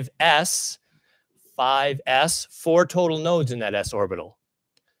 5s, 4 total nodes in that s orbital.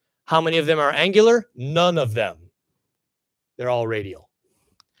 How many of them are angular? None of them. They're all radial.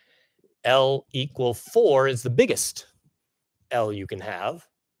 L equal 4 is the biggest L you can have.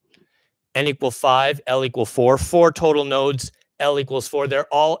 N equal 5, L equal 4, 4 total nodes, L equals 4.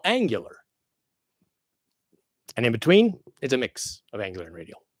 They're all angular. And in between, it's a mix of angular and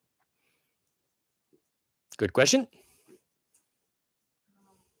radial. Good question.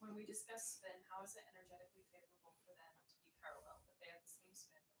 When we discuss spin, how is it energetically favorable for them to be parallel? If they have the same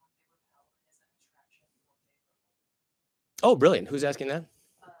spin, then when they repel, is an attraction more favorable? Oh, brilliant. Who's asking that?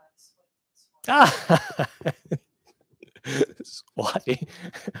 Swati.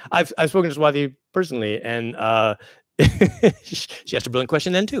 I've spoken to Swati personally, and she asked a brilliant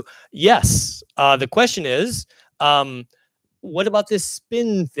question then too. Yes. The question is, what about this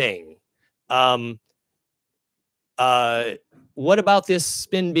spin thing? What about this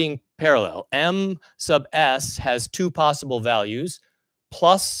spin being parallel? M sub s has 2 possible values,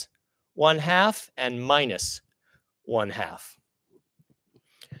 plus 1/2 and minus 1/2.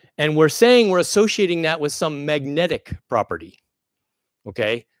 And we're saying we're associating that with some magnetic property.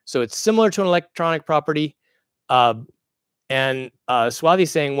 Okay, so it's similar to an electronic property. And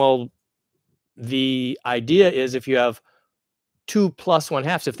Swati's saying, well, the idea is if you have 2 plus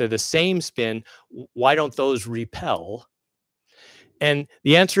 1/2, if they're the same spin, why don't those repel? And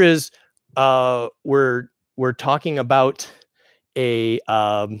the answer is we're talking about a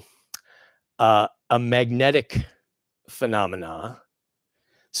magnetic phenomena.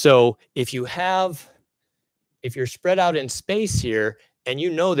 So if you're spread out in space here, and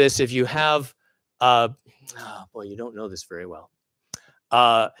you know this, if you have, oh boy, you don't know this very well.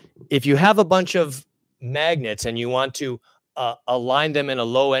 If you have a bunch of magnets and you want to align them in a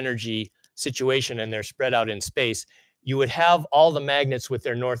low energy situation and they're spread out in space, you would have all the magnets with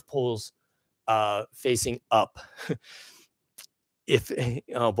their north poles facing up.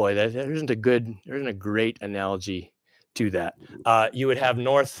 Oh boy, there isn't a great analogy to that. You would have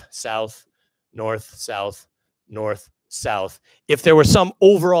north, south, north, south, north, south. If there were some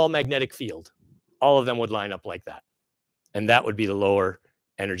overall magnetic field, all of them would line up like that. And that would be the lower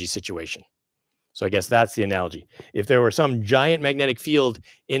energy situation. So I guess that's the analogy. If there were some giant magnetic field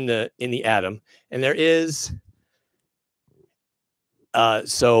in the atom, and there is,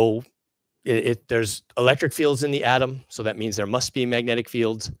 there's electric fields in the atom, so that means there must be magnetic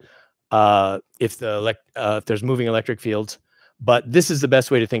fields. if there's moving electric fields. But this is the best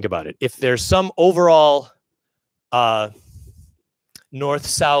way to think about it. If there's some overall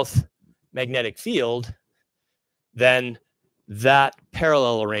north-south magnetic field, then that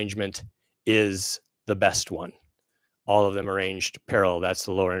parallel arrangement is the best one. All of them arranged parallel, that's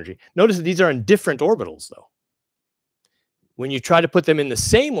the lower energy. Notice that these are in different orbitals, though. When you try to put them in the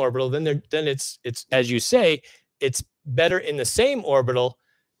same orbital, then it's as you say, it's better in the same orbital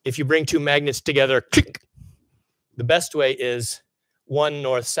if you bring two magnets together. Click. The best way is one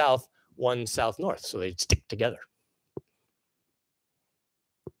north-south, one south-north, so they stick together.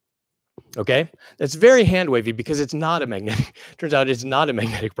 Okay, that's very hand-wavy because it's not a magnetic. Turns out it's not a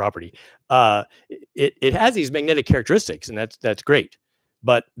magnetic property. It has these magnetic characteristics, and that's great.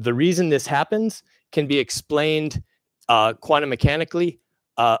 But the reason this happens can be explained quantum mechanically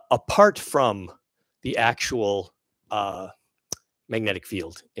apart from the actual magnetic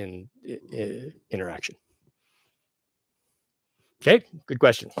field in interaction. Okay, good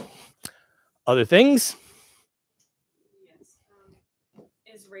question. Other things? Yes.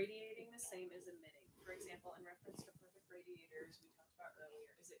 Is radiating the same as emitting? For example, in reference to perfect radiators we talked about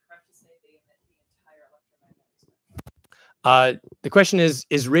earlier, is it correct to say they emit the entire electromagnetic spectrum? The question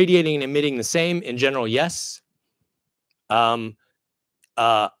is radiating and emitting the same? In general, yes. How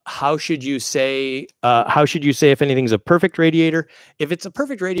should you say if anything's a perfect radiator? If it's a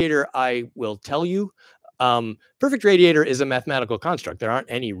perfect radiator, I will tell you. Perfect radiator is a mathematical construct. There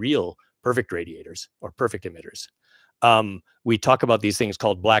aren't any real perfect radiators or perfect emitters. We talk about these things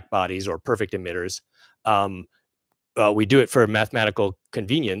called black bodies or perfect emitters. We do it for mathematical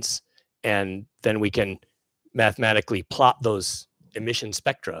convenience, and then we can mathematically plot those emission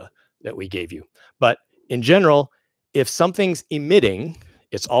spectra that we gave you. But in general, if something's emitting,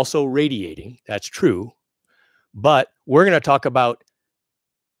 it's also radiating. That's true. But we're going to talk about,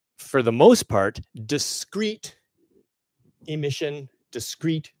 for the most part, discrete emission,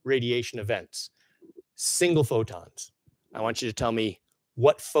 discrete radiation events, single photons. I want you to tell me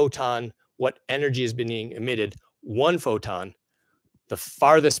what photon, what energy is being emitted, one photon, the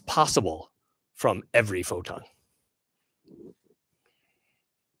farthest possible from every photon.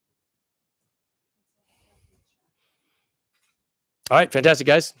 All right, fantastic,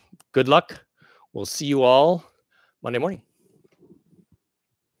 guys. Good luck. We'll see you all Monday morning.